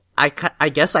now, I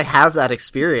guess I have that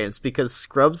experience because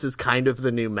Scrubs is kind of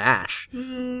the new MASH.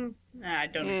 I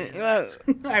don't agree with that.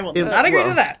 I will not agree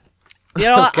with that. You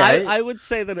know, Okay. I would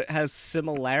say that it has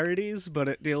similarities, but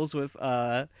it deals with,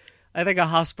 I think a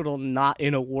hospital not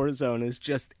in a war zone is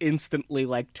just instantly,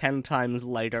 like, 10 times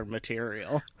lighter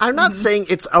material. I'm not saying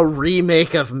it's a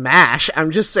remake of MASH.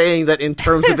 I'm just saying that in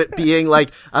terms of it being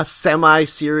like a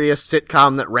semi-serious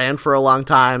sitcom that ran for a long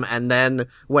time and then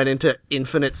went into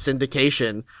infinite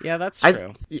syndication. Yeah, that's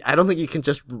true. I don't think you can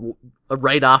just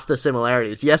write off the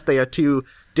similarities. Yes, they are two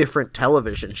different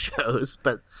television shows,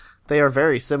 but they are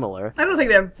very similar. I don't think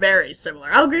they're very similar.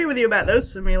 I'll agree with you about those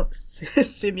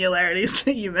similarities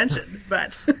that you mentioned,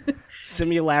 but...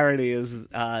 Similarity is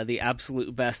the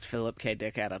absolute best Philip K.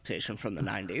 Dick adaptation from the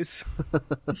 90s.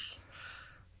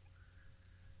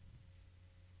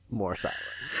 More silence.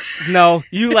 No,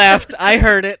 you laughed. I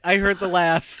heard it. I heard the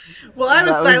laugh. Well, I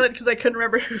was That was- silent because I couldn't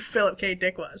remember who Philip K.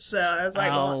 Dick was, so I was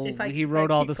like, well, if I he if I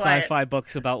wrote all keep the quiet- sci-fi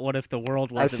books about what if the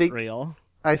world wasn't think- real.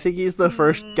 I think he's the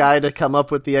first guy to come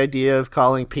up with the idea of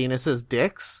calling penises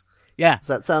dicks. Yeah. Does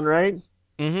that sound right?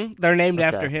 Mm-hmm. They're named Okay.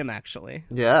 after him, actually.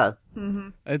 Yeah.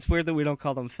 It's weird that we don't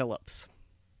call them Phillips.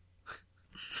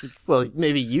 Well,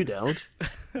 maybe you don't.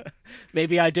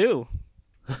 Maybe I do.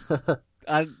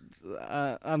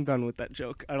 I'm done with that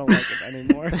joke. I don't like it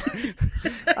anymore.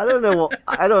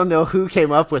 I don't know who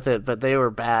came up with it, but they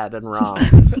were bad and wrong.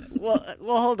 well,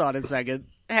 hold on a second.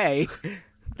 Hey,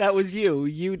 that was you.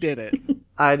 You did it.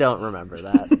 I don't remember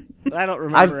that. I don't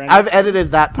remember I've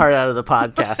edited that part out of the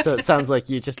podcast, so it sounds like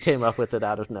you just came up with it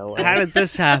out of nowhere. How did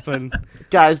this happen?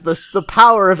 Guys, the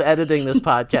power of editing this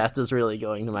podcast is really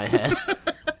going to my head.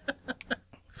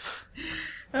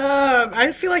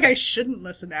 I feel like I shouldn't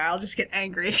listen now. I'll just get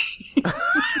angry.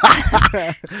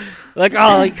 Like,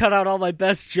 oh, he cut out all my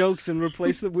best jokes and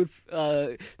replaced them with,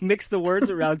 mix the words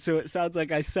around so it sounds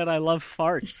like I said I love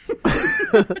farts.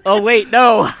 Oh, wait,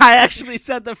 no, I actually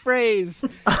said the phrase.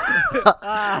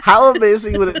 How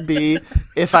amazing would it be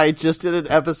if I just did an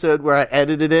episode where I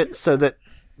edited it so that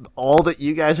all that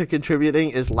you guys are contributing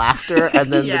is laughter,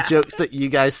 and then Yeah. the jokes that you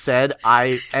guys said,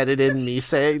 I edited me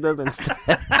saying them instead.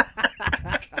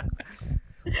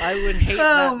 I would hate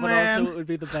that, but man. also it would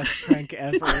be the best prank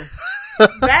ever.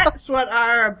 That's what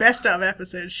our best of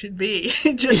episodes should be.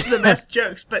 Just the best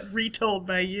jokes, but retold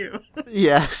by you.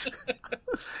 Yes.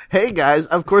 Hey guys,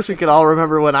 of course we can all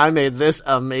remember when I made this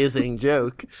amazing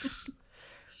joke.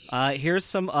 Here's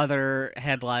some other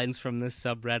headlines from this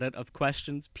subreddit of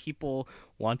questions people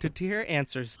wanted to hear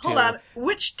answers to. Hold on.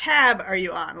 Which tab are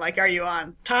you on? Like, are you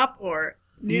on top or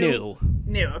new?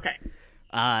 New, okay.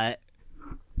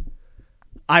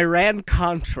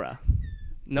 Iran-Contra.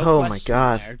 No Oh my question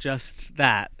God. there, just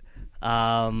that.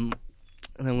 And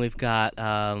then we've got,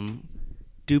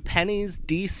 do pennies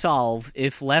desolve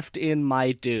if left in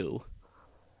my do?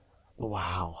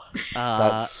 Wow.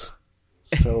 That's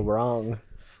so wrong.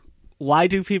 Why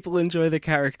do people enjoy the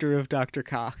character of Dr.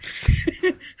 Cox?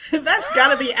 That's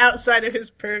gotta be outside of his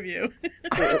purview.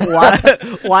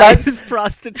 Why is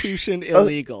prostitution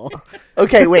illegal?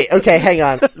 Okay, wait, okay, hang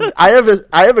on. I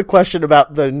have a question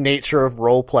about the nature of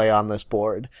roleplay on this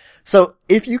board. So,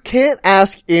 if you can't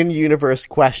ask in-universe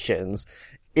questions,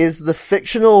 is the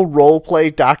fictional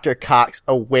roleplay Dr. Cox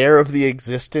aware of the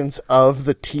existence of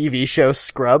the TV show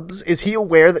Scrubs? Is he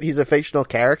aware that he's a fictional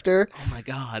character? Oh my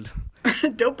god.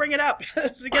 Don't bring it up.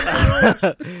 It's against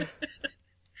the rules.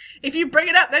 If you bring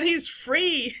it up, then he's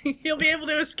free. He'll be able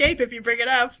to escape if you bring it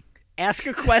up. Ask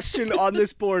a question on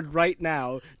this board right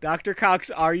now. Dr. Cox,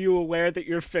 are you aware that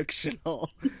you're fictional?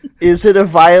 Is it a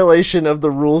violation of the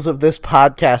rules of this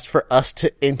podcast for us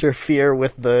to interfere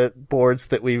with the boards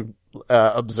that we've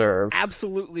observed?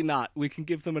 Absolutely not. We can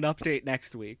give them an update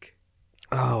next week.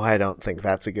 Oh, I don't think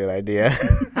that's a good idea.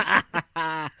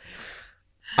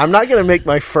 I'm not going to make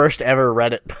my first ever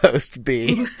Reddit post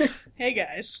be Hey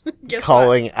guys, guess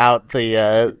calling out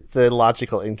the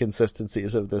logical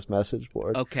inconsistencies of this message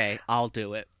board. Okay, I'll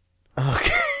do it. Okay.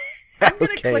 what? I'm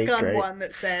gonna Okay, click on great. one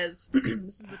that says,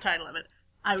 this is the title of it.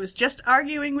 I was just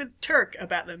arguing with Turk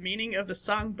about the meaning of the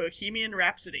song Bohemian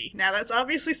Rhapsody. Now that's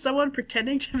obviously someone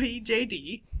pretending to be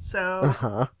JD, so...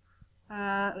 Uh-huh.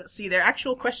 Let's see, their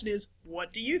actual question is,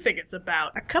 what do you think it's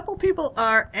about? A couple people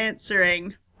are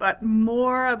answering, but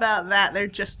more about that, they're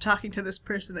just talking to this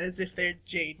person as if they're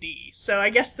JD. So I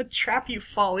guess the trap you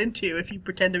fall into if you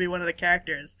pretend to be one of the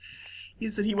characters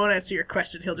is that he won't answer your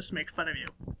question, he'll just make fun of you.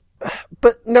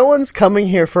 But no one's coming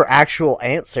here for actual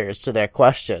answers to their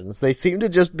questions. They seem to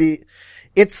just be,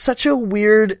 it's such a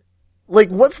weird, like,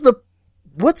 what's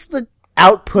the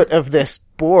output of this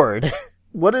board?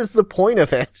 What is the point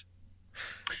of it?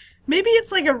 Maybe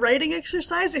it's like a writing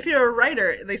exercise. If you're a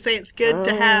writer, they say it's good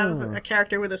to have a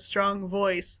character with a strong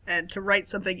voice and to write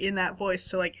something in that voice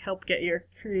to, like, help get your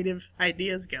creative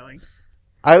ideas going.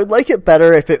 I would like it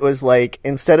better if it was, like,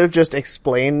 instead of just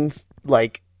explain,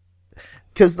 like,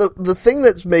 because the thing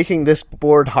that's making this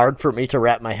board hard for me to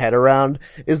wrap my head around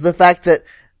is the fact that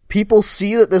people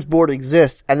see that this board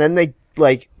exists and then they,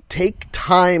 like, take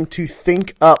time to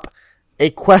think up a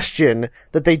question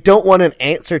that they don't want an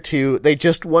answer to. They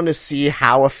just want to see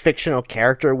how a fictional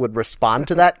character would respond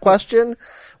to that question,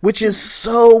 which is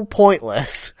so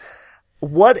pointless.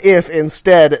 What if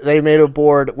instead they made a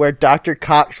board where Dr.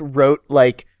 Cox wrote,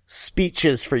 like,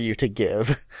 speeches for you to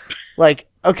give? Like,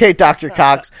 okay, Dr.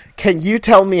 Cox, can you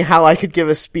tell me how I could give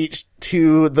a speech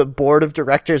to the board of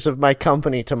directors of my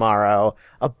company tomorrow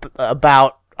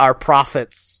about our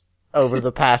profits over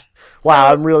the past...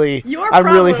 Wow, I'm really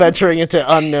venturing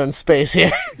into unknown space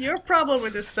here. Your problem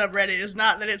with this subreddit is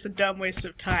not that it's a dumb waste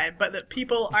of time, but that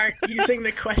people aren't using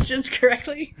the questions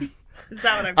correctly? Is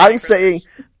that what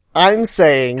I'm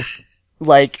saying,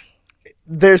 like,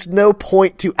 there's no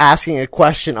point to asking a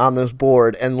question on this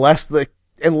board unless the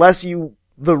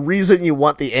reason you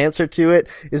want the answer to it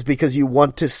is because you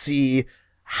want to see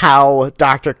how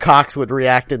Dr. Cox would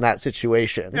react in that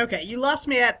situation. Okay, you lost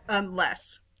me at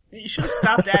unless. You should have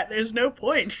stopped at there's no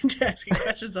point to asking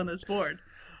questions on this board.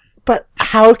 But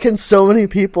how can so many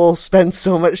people spend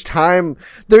so much time?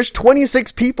 There's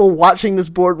 26 people watching this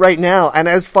board right now, and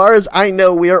as far as I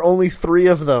know, we are only 3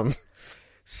 of them.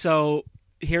 So,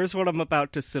 here's what I'm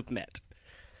about to submit.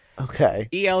 Okay.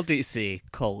 ELDC,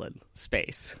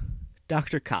 space.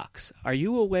 Dr. Cox, are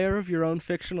you aware of your own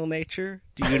fictional nature?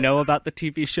 Do you know about the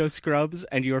TV show Scrubs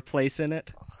and your place in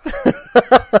it?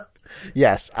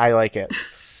 Yes, I like it.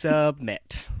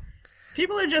 Submit.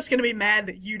 People are just going to be mad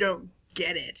that you don't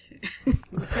get it.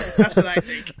 That's what I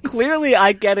think. Clearly,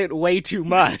 I get it way too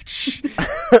much.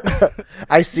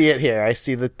 I see it here. I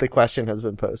see that the question has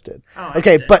been posted. Oh,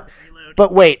 okay, but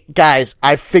wait, guys,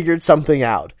 I figured something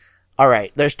out.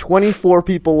 Alright, there's 24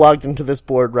 people logged into this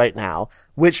board right now,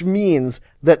 which means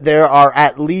that there are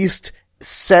at least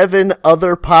 7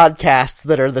 other podcasts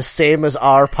that are the same as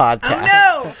our podcast.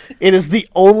 Oh no! It is the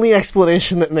only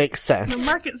explanation that makes sense.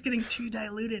 The market's getting too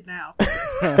diluted now.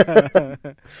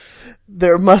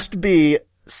 There must be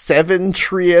 7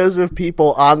 trios of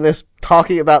people on this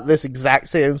talking about this exact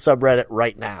same subreddit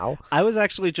right now. I was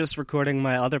actually just recording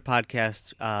my other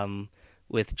podcast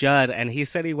with Judd, and he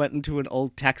said he went into an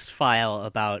old text file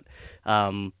about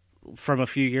from a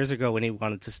few years ago when he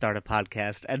wanted to start a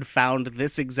podcast and found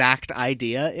this exact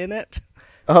idea in it.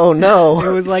 Oh no.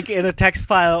 It was like in a text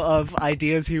file of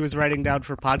ideas he was writing down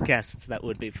for podcasts that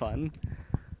would be fun.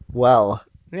 Well.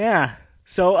 Yeah.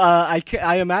 So I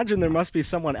imagine there must be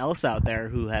someone else out there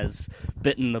who has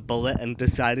bitten the bullet and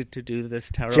decided to do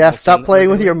this terrible Jeff, stop playing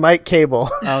with your mic cable.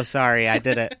 Oh, sorry. I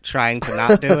did it trying to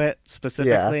not do it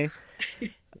specifically.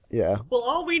 Yeah. Well,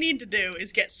 all we need to do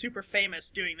is get super famous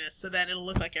doing this, so then it'll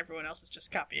look like everyone else is just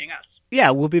copying us.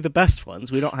 Yeah, we'll be the best ones.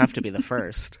 We don't have to be the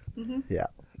first. Mm-hmm. Yeah.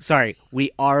 Sorry,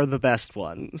 we are the best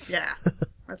ones. Yeah,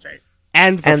 that's right.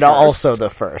 And first. Also the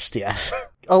first, yes.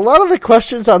 A lot of the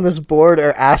questions on this board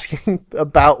are asking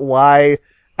about why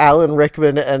Alan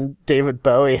Rickman and David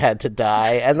Bowie had to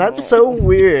die, and that's so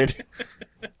weird.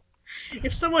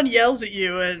 If someone yells at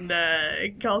you and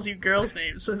calls you girls'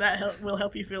 names, then that will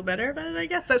help you feel better about it, I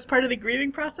guess. That's part of the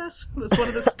grieving process. That's one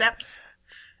of the steps.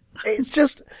 It's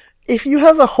just, if you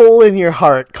have a hole in your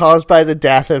heart caused by the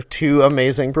death of 2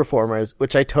 amazing performers,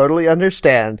 which I totally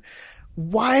understand,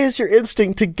 why is your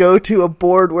instinct to go to a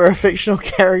board where a fictional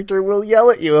character will yell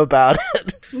at you about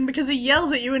it? Because he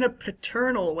yells at you in a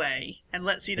paternal way and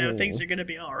lets you know things are going to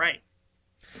be alright.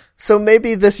 So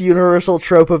maybe this universal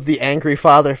trope of the angry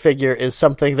father figure is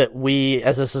something that we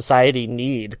as a society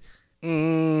need.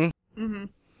 Mm-hmm.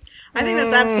 I think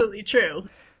that's absolutely true.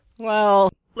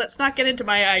 Well, let's not get into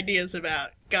my ideas about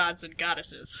gods and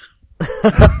goddesses.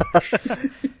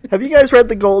 Have you guys read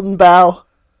The Golden Bough?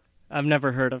 I've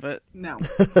never heard of it. No.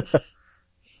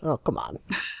 Oh, come on.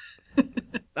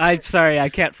 Sorry, I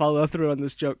can't follow through on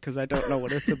this joke because I don't know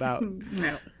what it's about.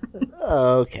 No.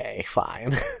 Okay,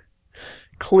 fine.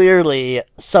 Clearly,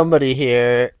 somebody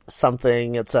here,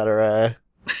 something, etc.,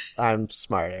 I'm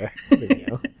smarter than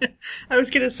you. I was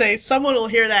going to say someone will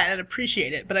hear that and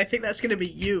appreciate it, but I think that's going to be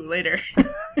you later.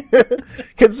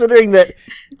 Considering that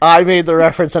I made the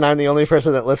reference and I'm the only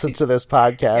person that listens to this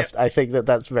podcast, I think that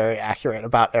that's very accurate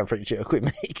about every joke we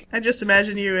make. I just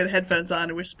imagine you with headphones on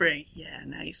and whispering, "Yeah,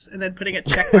 nice," and then putting a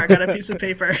check mark on a piece of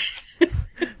paper.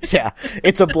 Yeah,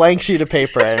 it's a blank sheet of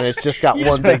paper and it's just got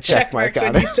one big check mark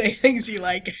on when it. you say things you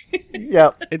like.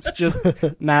 Yep. It's just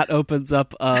Matt opens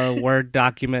up a Word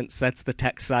document, sets the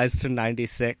text size to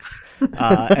 96,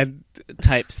 and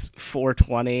types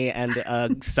 420 and a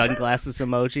sunglasses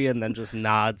emoji, and then just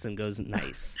nods and goes,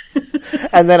 "Nice."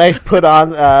 And then I put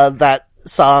on that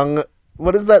song.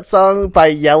 What is that song by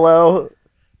Yellow?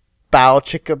 Bow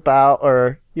Chicka Bow,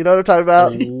 or you know what I'm talking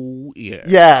about? Ooh, yeah.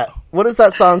 Yeah. What is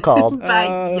that song called?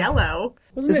 By Yellow.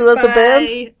 Isn't that the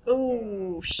band?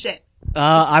 Oh, shit.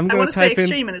 I'm I going want to to say type in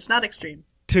extreme, and it's not extreme.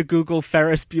 to Google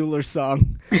Ferris Bueller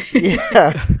song.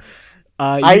 Yeah.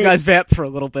 You guys vamp for a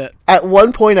little bit. At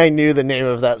one point I knew the name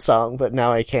of that song, but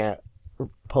now I can't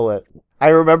pull it. I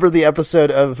remember the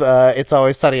episode of It's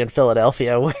Always Sunny in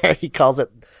Philadelphia where he calls it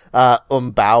Bow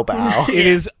Bow. It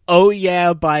is "Oh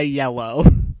Yeah" by Yellow.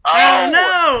 Oh,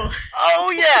 no!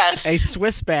 Oh, yes! A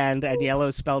Swiss band, and Yellow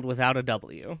spelled without a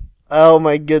W. Oh,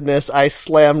 my goodness. I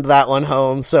slammed that one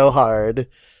home so hard.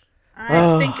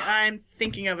 I think I'm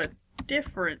thinking of a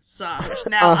different song, which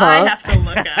now I have to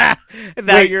look up. That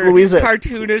Wait, you're Louisa.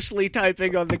 cartoonishly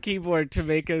typing on the keyboard to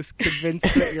make us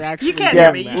convinced that you're actually can't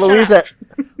Yeah, hear me. Louisa,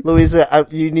 Louisa,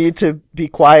 you need to be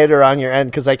quieter on your end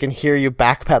because I can hear you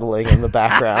backpedaling in the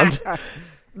background.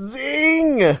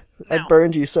 Zing! I No.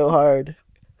 burned you so hard.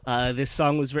 This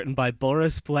song was written by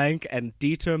Boris Blank and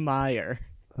Dieter Meyer.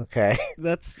 Okay.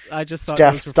 I just thought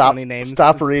Jeff, those were stop funny names.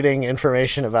 stop reading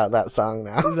information about that song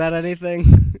now. Is that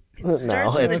anything? No,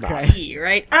 Starts it's with not. E,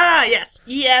 right? Ah, yes.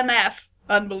 EMF.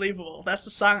 Unbelievable. That's the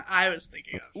song I was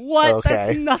thinking of. What? Okay.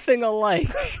 That's nothing alike.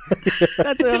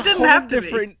 That's a It didn't whole have to be.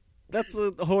 different. That's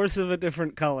a horse of a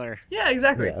different color. Yeah,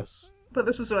 exactly. Yes. But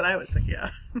this is what I was thinking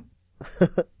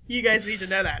of. You guys need to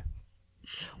know that.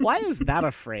 Why is that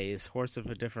a phrase? Horse of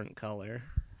a different color.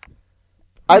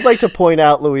 I'd like to point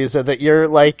out, Louisa, that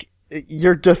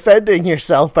you're defending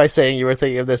yourself by saying you were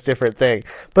thinking of this different thing.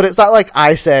 But it's not like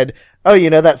I said, "Oh, you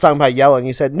know that song by Yellow," and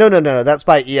you said, No, that's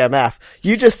by EMF.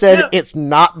 You just said No. it's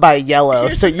not by Yellow,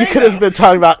 Here's so the you thing, could have though. been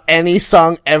talking about any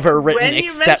song ever written When you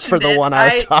except for the mentioned it, one I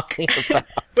was I- talking about.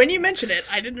 When you mentioned it,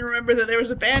 I didn't remember that there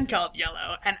was a band called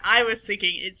Yellow, and I was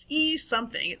thinking it's E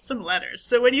something, it's some letters.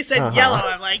 So when you said Yellow,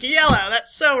 I'm like, Yellow,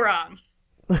 that's so wrong.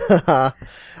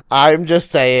 I'm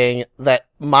just saying that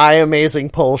my amazing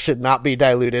poll should not be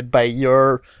diluted by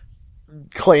your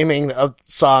claiming a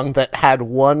song that had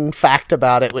one fact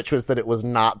about it, which was that it was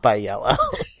not by Yellow.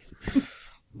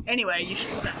 Anyway, you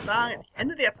should put that song at the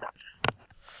end of the episode.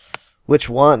 Which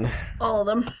one? All of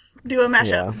them. Do a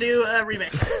mashup. Yeah. Do a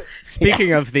remix. Speaking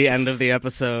Yes. of the end of the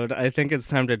episode, I think it's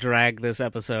time to drag this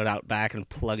episode out back and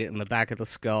plug it in the back of the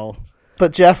skull.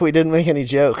 But Jeff, we didn't make any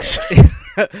jokes.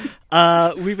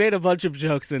 We made a bunch of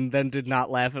jokes and then did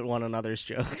not laugh at one another's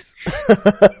jokes.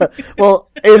 Well,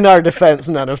 in our defense,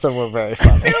 none of them were very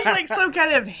funny. Feels like some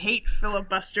kind of hate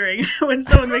filibustering when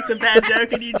someone makes a bad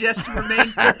joke and you just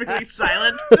remain perfectly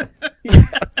silent.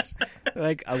 Yes.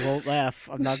 Like, I won't laugh.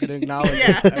 I'm not going to acknowledge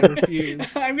Yeah. it. I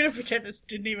refuse. I'm gonna pretend this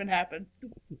didn't even happen.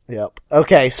 Yep.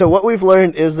 Okay, so what we've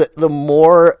learned is that the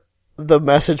more the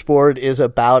message board is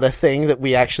about a thing that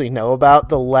we actually know about,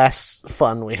 the less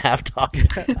fun we have talking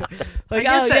about it. Like,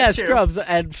 guess oh yeah, that's true. Scrubs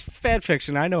and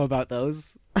fanfiction. I know about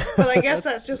those. But I guess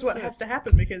that's just what has to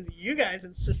happen because you guys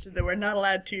insisted that we're not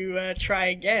allowed to try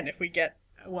again if we get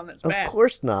one that's Of bad.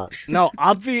 course not. No,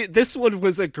 this one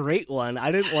was a great one.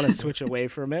 I didn't want to switch away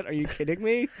from it. Are you kidding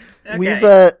me?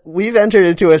 Okay. We've entered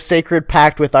into a sacred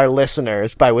pact with our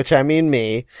listeners, by which I mean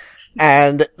me,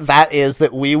 and that is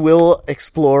that we will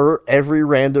explore every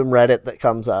random Reddit that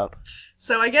comes up.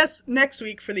 So I guess next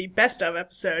week for the best of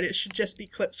episode, it should just be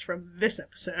clips from this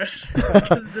episode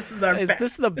because this is our Is best.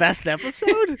 this the best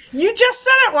episode? You just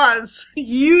said it was.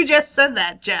 You just said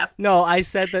that, Jeff. No, I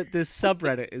said that this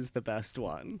subreddit is the best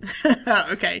one. Oh,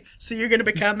 okay. So you're going to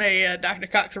become a Dr.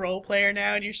 Cox role player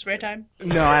now in your spare time?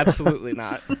 No, absolutely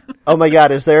not. Oh my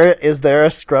god, is there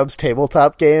a Scrubs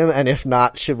tabletop game? And if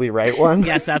not, should we write one?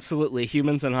 Yes, absolutely.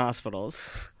 Humans in hospitals.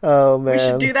 Oh man. We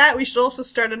should do that. We should also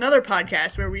start another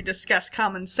podcast where we discuss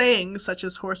common sayings such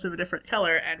as horse of a different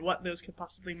color and what those could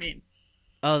possibly mean.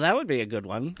 Oh, that would be a good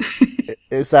one.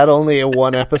 Is that only a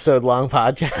 1 episode long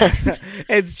podcast?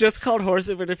 It's just called Horse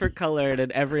of a Different Color, and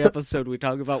in every episode we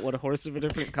talk about what a horse of a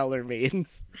different color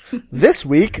means. This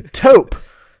week, taupe.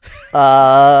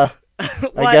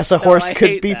 I guess a horse I could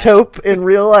hate be that. taupe in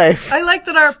real life. I like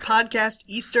that our podcast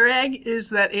Easter egg is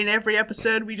that in every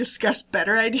episode we discuss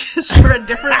better ideas for a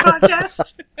different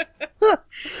podcast.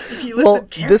 If you listen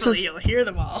carefully, you'll hear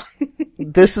them all.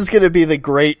 This is going to be the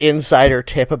great insider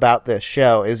tip about this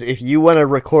show, is if you want to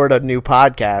record a new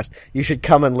podcast, you should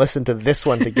come and listen to this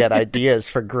one to get ideas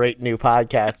for great new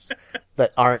podcasts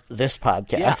that aren't this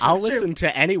podcast. Yeah, I'll listen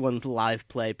to anyone's live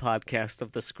play podcast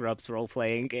of the Scrubs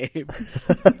role-playing game,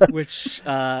 which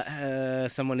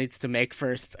someone needs to make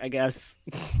first, I guess.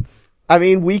 I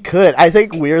mean, we could. I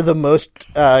think we're the most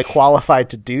qualified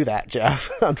to do that,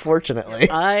 Jeff, unfortunately.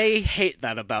 I hate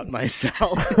that about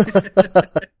myself.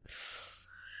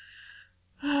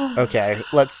 Okay,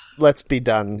 let's be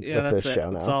done with that's this it. show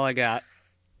now. That's all I got.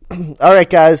 All right,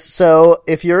 guys. So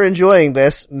if you're enjoying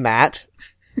this, Matt,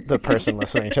 the person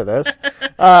listening to this,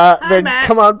 then Matt.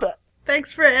 come on back.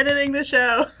 Thanks for editing the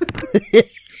show.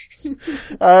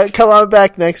 Come on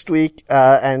back next week,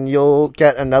 and you'll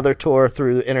get another tour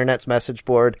through the internet's message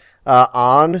board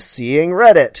on Seeing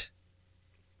Reddit.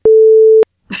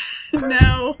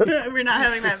 No, we're not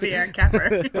having that be our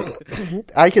capper.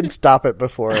 I can stop it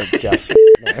before Jeff's.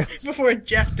 Before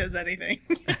Jeff does anything.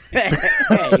 Hey.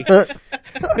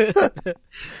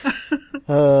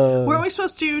 Weren't we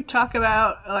supposed to talk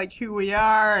about like who we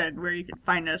are and where you can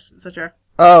find us, etc.?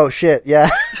 Oh shit! Yeah.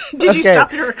 Did you Okay.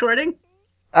 stop your recording?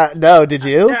 No, did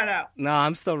you? No. No,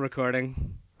 I'm still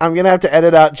recording. I'm gonna have to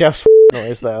edit out Jeff's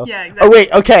noise though. Yeah, exactly. Oh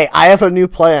wait, okay, I have a new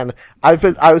plan. I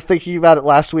was thinking about it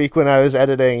last week when I was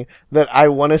editing that I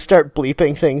want to start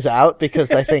bleeping things out because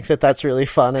I think that that's really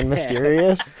fun and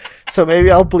mysterious. So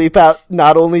maybe I'll bleep out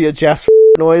not only a Jeff's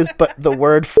noise, but the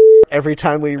word every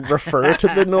time we refer to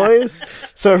the noise.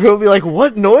 So everyone will be like,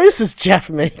 what noise is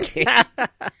Jeff making?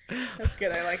 That's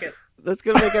good. I like it. That's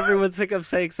gonna make everyone think I'm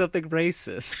saying something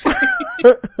racist.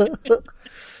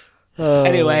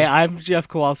 Anyway, I'm Jeff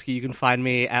Kowalski. You can find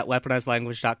me at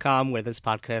weaponizedlanguage.com, where this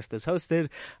podcast is hosted.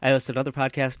 I host another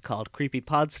podcast called Creepy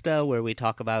Podsta, where we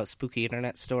talk about spooky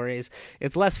internet stories.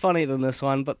 It's less funny than this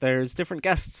one, but there's different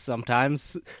guests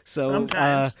sometimes. So,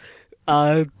 Sometimes.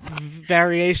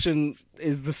 Variation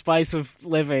is the spice of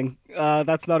living.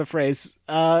 That's not a phrase.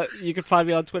 You can find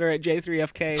me on Twitter at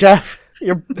J3FK. Jeff,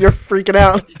 you're freaking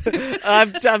out.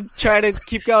 I'm trying to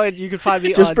keep going. You can find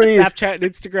me Just on breathe. Snapchat and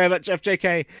Instagram at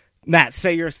JeffJK. Matt,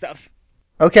 say your stuff.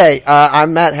 Okay,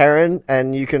 I'm Matt Herron,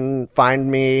 and you can find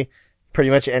me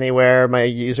pretty much anywhere. My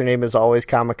username is always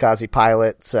Kamikaze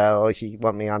Pilot, so if you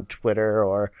want me on Twitter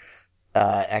or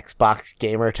Xbox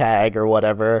Gamer Tag or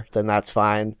whatever, then that's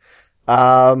fine.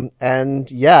 And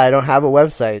yeah, I don't have a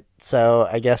website, so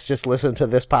I guess just listen to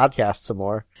this podcast some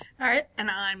more. All right, and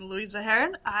I'm Louisa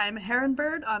Heron. I'm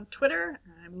Heronbird on Twitter.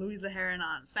 I'm Louisa Heron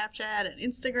on Snapchat and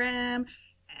Instagram.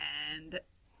 And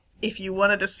if you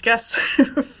want to discuss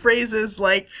phrases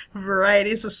like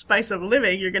varieties of spice of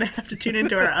living, you're going to have to tune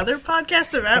into our other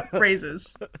podcast about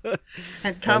phrases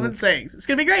and common sayings. It's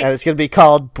going to be great. And it's going to be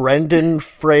called Brendan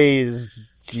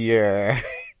Frazier.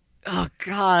 Oh,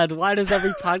 God, why does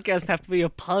every podcast have to be a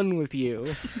pun with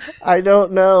you? I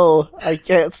don't know. I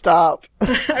can't stop.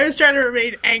 I was trying to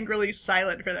remain angrily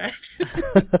silent for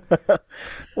that.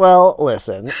 Well,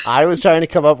 listen, I was trying to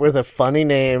come up with a funny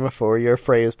name for your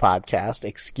phrase podcast.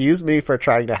 Excuse me for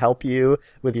trying to help you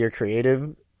with your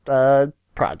creative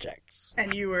projects.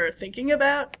 And you were thinking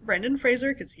about Brendan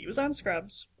Fraser because he was on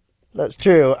Scrubs. That's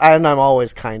true, and I'm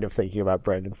always kind of thinking about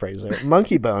Brendan Fraser.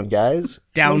 Monkey Bone, guys.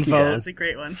 Downvote. That's a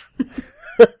great one.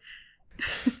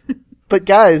 But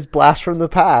guys, blast from the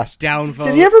past. Downvote.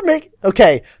 Did he ever make...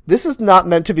 Okay, this is not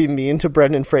meant to be mean to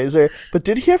Brendan Fraser, but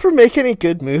did he ever make any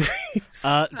good movies?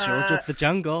 George of the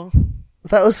Jungle.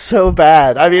 That was so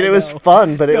bad. I mean, it was know.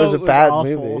 fun, but it No, was a it was bad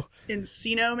awful. movie.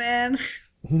 Encino Man.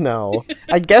 No.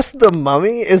 I guess The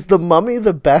Mummy? Is The Mummy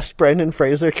the best Brendan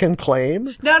Fraser can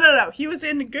claim? No. He was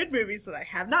in good movies that I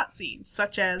have not seen,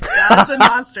 such as Gods and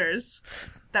Monsters.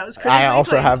 That was critically I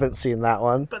also acclaimed, haven't seen that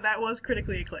one. but that was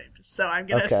critically acclaimed. So I'm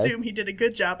going to Okay. assume he did a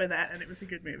good job in that, and it was a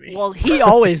good movie. Well, he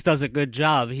always does a good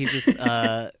job. He just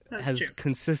has true.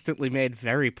 consistently made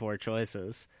very poor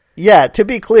choices. Yeah, to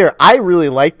be clear, I really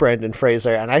like Brendan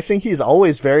Fraser, and I think he's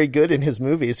always very good in his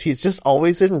movies. He's just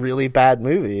always in really bad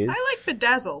movies. I like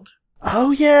Bedazzled.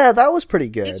 Oh yeah, that was pretty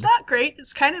good. It's not great.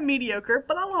 It's kind of mediocre,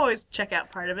 but I'll always check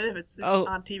out part of it if it's Oh.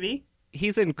 on TV.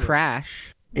 He's in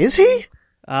Crash. Is he?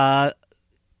 The,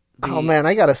 Oh man,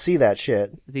 I gotta see that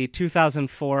shit. the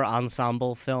 2004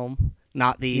 ensemble film,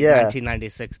 not the Yeah.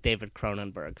 1996 David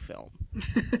Cronenberg film.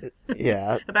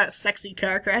 Yeah. About sexy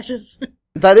car crashes.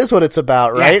 That is what it's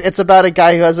about, right? Yeah. It's about a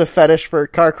guy who has a fetish for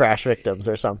car crash victims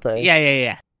or something.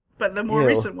 Yeah. but the more Ew.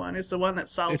 recent one is the one that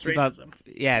solves racism.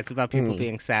 It's about people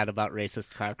being sad about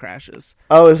racist car crashes.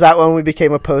 Oh, is that when we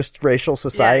became a post-racial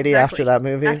society Yeah, exactly. after that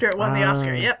movie? After it won the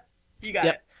Oscar. Yep. You got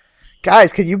it.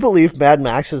 Guys, can you believe Mad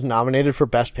Max is nominated for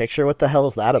Best Picture? What the hell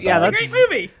is that about? Yeah, It's a great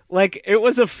movie. Like, it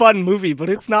was a fun movie, but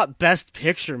it's not Best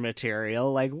Picture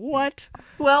material. Like, what?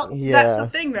 Well, Yeah. that's the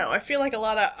thing, though. I feel like a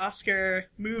lot of Oscar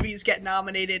movies get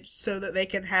nominated so that they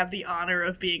can have the honor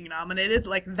of being nominated.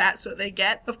 Like, that's what they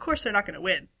get. Of course, they're not going to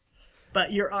win,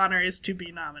 but your honor is to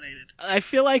be nominated. I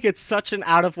feel like it's such an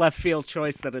out of left field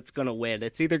choice that it's going to win.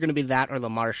 It's either going to be that or The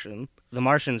Martian. The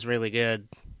Martian's really good.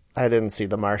 I didn't see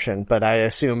The Martian, but I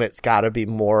assume it's got to be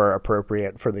more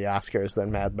appropriate for the Oscars than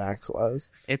Mad Max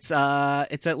was. It's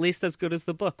at least as good as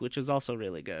the book, which is also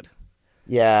really good.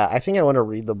 Yeah, I think I want to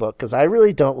read the book because I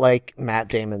really don't like Matt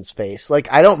Damon's face.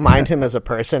 Like, I don't mind him as a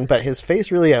person, but his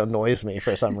face really annoys me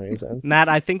for some reason. Matt,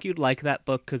 I think you'd like that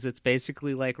book because it's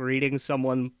basically like reading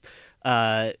someone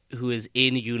who is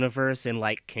in universe in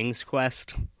like King's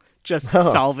Quest. Just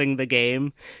solving the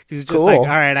game. Because it's just like, all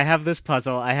right, I have this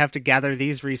puzzle. I have to gather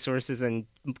these resources and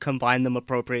combine them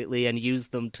appropriately and use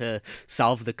them to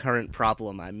solve the current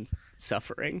problem I'm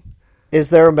suffering.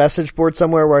 Is there a message board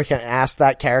somewhere where I can ask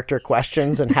that character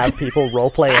questions and have people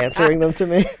roleplay answering them to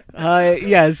me?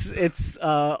 Yes, it's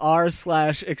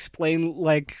r/explain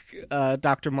like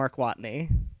Dr. Mark Watney.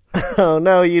 Oh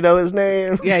no, you know his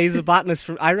name? Yeah, he's a botanist.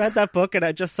 I read that book and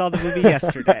I just saw the movie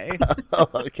yesterday. Oh,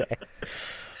 okay.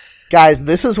 Guys,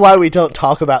 this is why we don't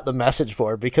talk about the message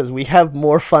board, because we have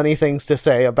more funny things to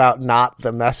say about not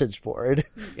the message board.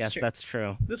 Yes, that's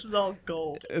true. This is all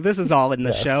gold. This is all in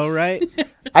the show, right?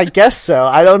 I guess so.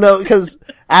 I don't know, because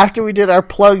after we did our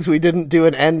plugs, we didn't do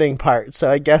an ending part, so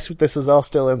I guess this is all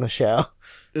still in the show.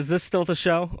 Is this still the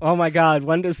show? Oh my god,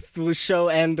 when does the show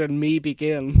end and me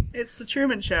begin? It's the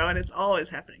Truman Show, and it's always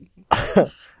happening.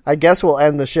 I guess we'll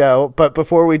end the show, but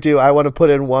before we do, I want to put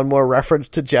in one more reference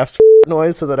to Jeff's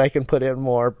noise so that I can put in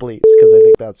more bleeps, because I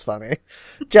think that's funny.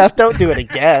 Jeff, don't do it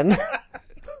again.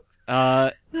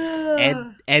 Ed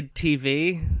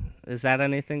TV? Is that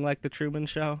anything like the Truman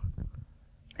Show?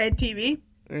 Ed TV?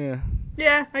 Yeah.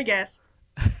 Yeah, I guess.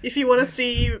 If you want to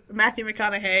see Matthew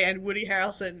McConaughey and Woody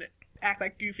Harrelson act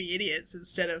like goofy idiots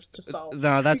instead of to solve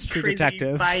No, that's True crazy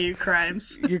Detective. Bayou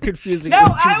crimes. You're confusing No, it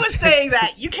with True I was Detective. saying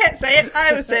that. You can't say it.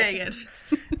 I was saying it.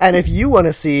 And if you want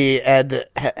to see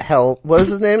what is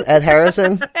his name? Ed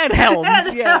Harrison? Ed Helms,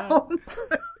 Ed yeah. Helms.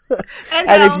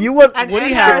 And if you want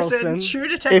Woody Ed Harrelson, True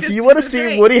Detective If you want to Season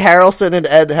see 3. Woody Harrelson and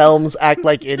Ed Helms act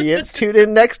like idiots, tune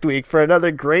in next week for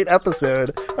another great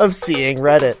episode of Seeing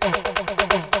Reddit.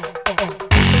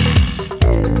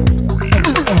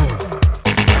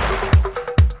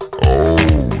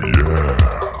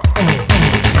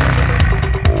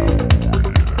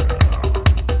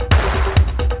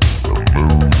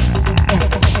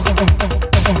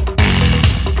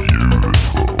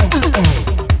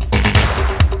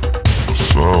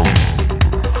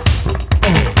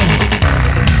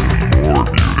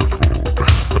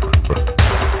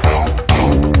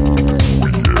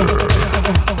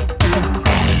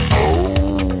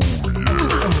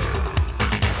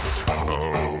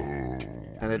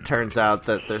 Turns out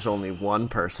that there's only one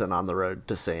person on the road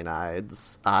to St.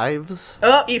 Ives.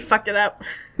 Oh, you fucked it up.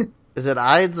 Is it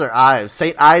Ides or Ives?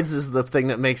 St. Ides is the thing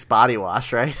that makes body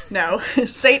wash, right? No,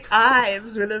 St.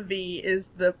 Ives with a V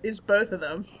is both of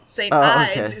them. St. Oh,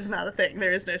 Ives okay. is not a thing.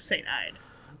 There is no St. Ide.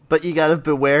 But you gotta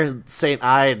beware St.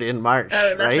 Ide in March,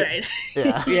 Oh, that's right? right.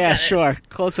 Yeah. Yeah, sure.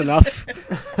 Close enough.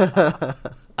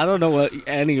 I don't know what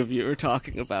any of you are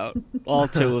talking about. All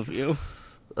two of you.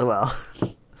 Well,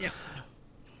 Yeah.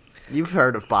 you've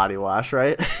heard of body wash,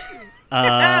 right?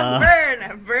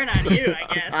 Burn on you,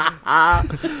 I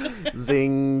guess.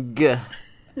 Zing.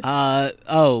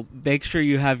 Make sure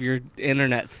you have your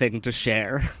internet thing to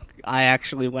share. I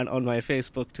actually went on my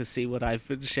Facebook to see what I've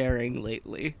been sharing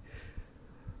lately.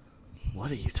 What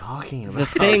are you talking about? The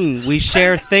thing. We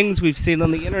share things we've seen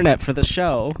on the internet for the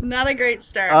show. Not a great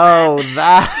start. Oh,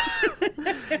 Matt.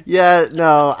 that. Yeah,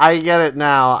 no, I get it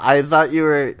now. I thought you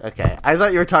were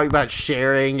talking about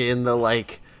sharing in the,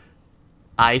 like,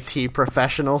 IT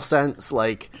professional sense.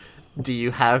 Like, do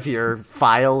you have your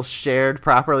files shared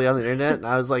properly on the internet? And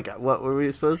I was like, what were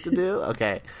we supposed to do?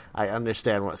 Okay, I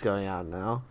understand what's going on now.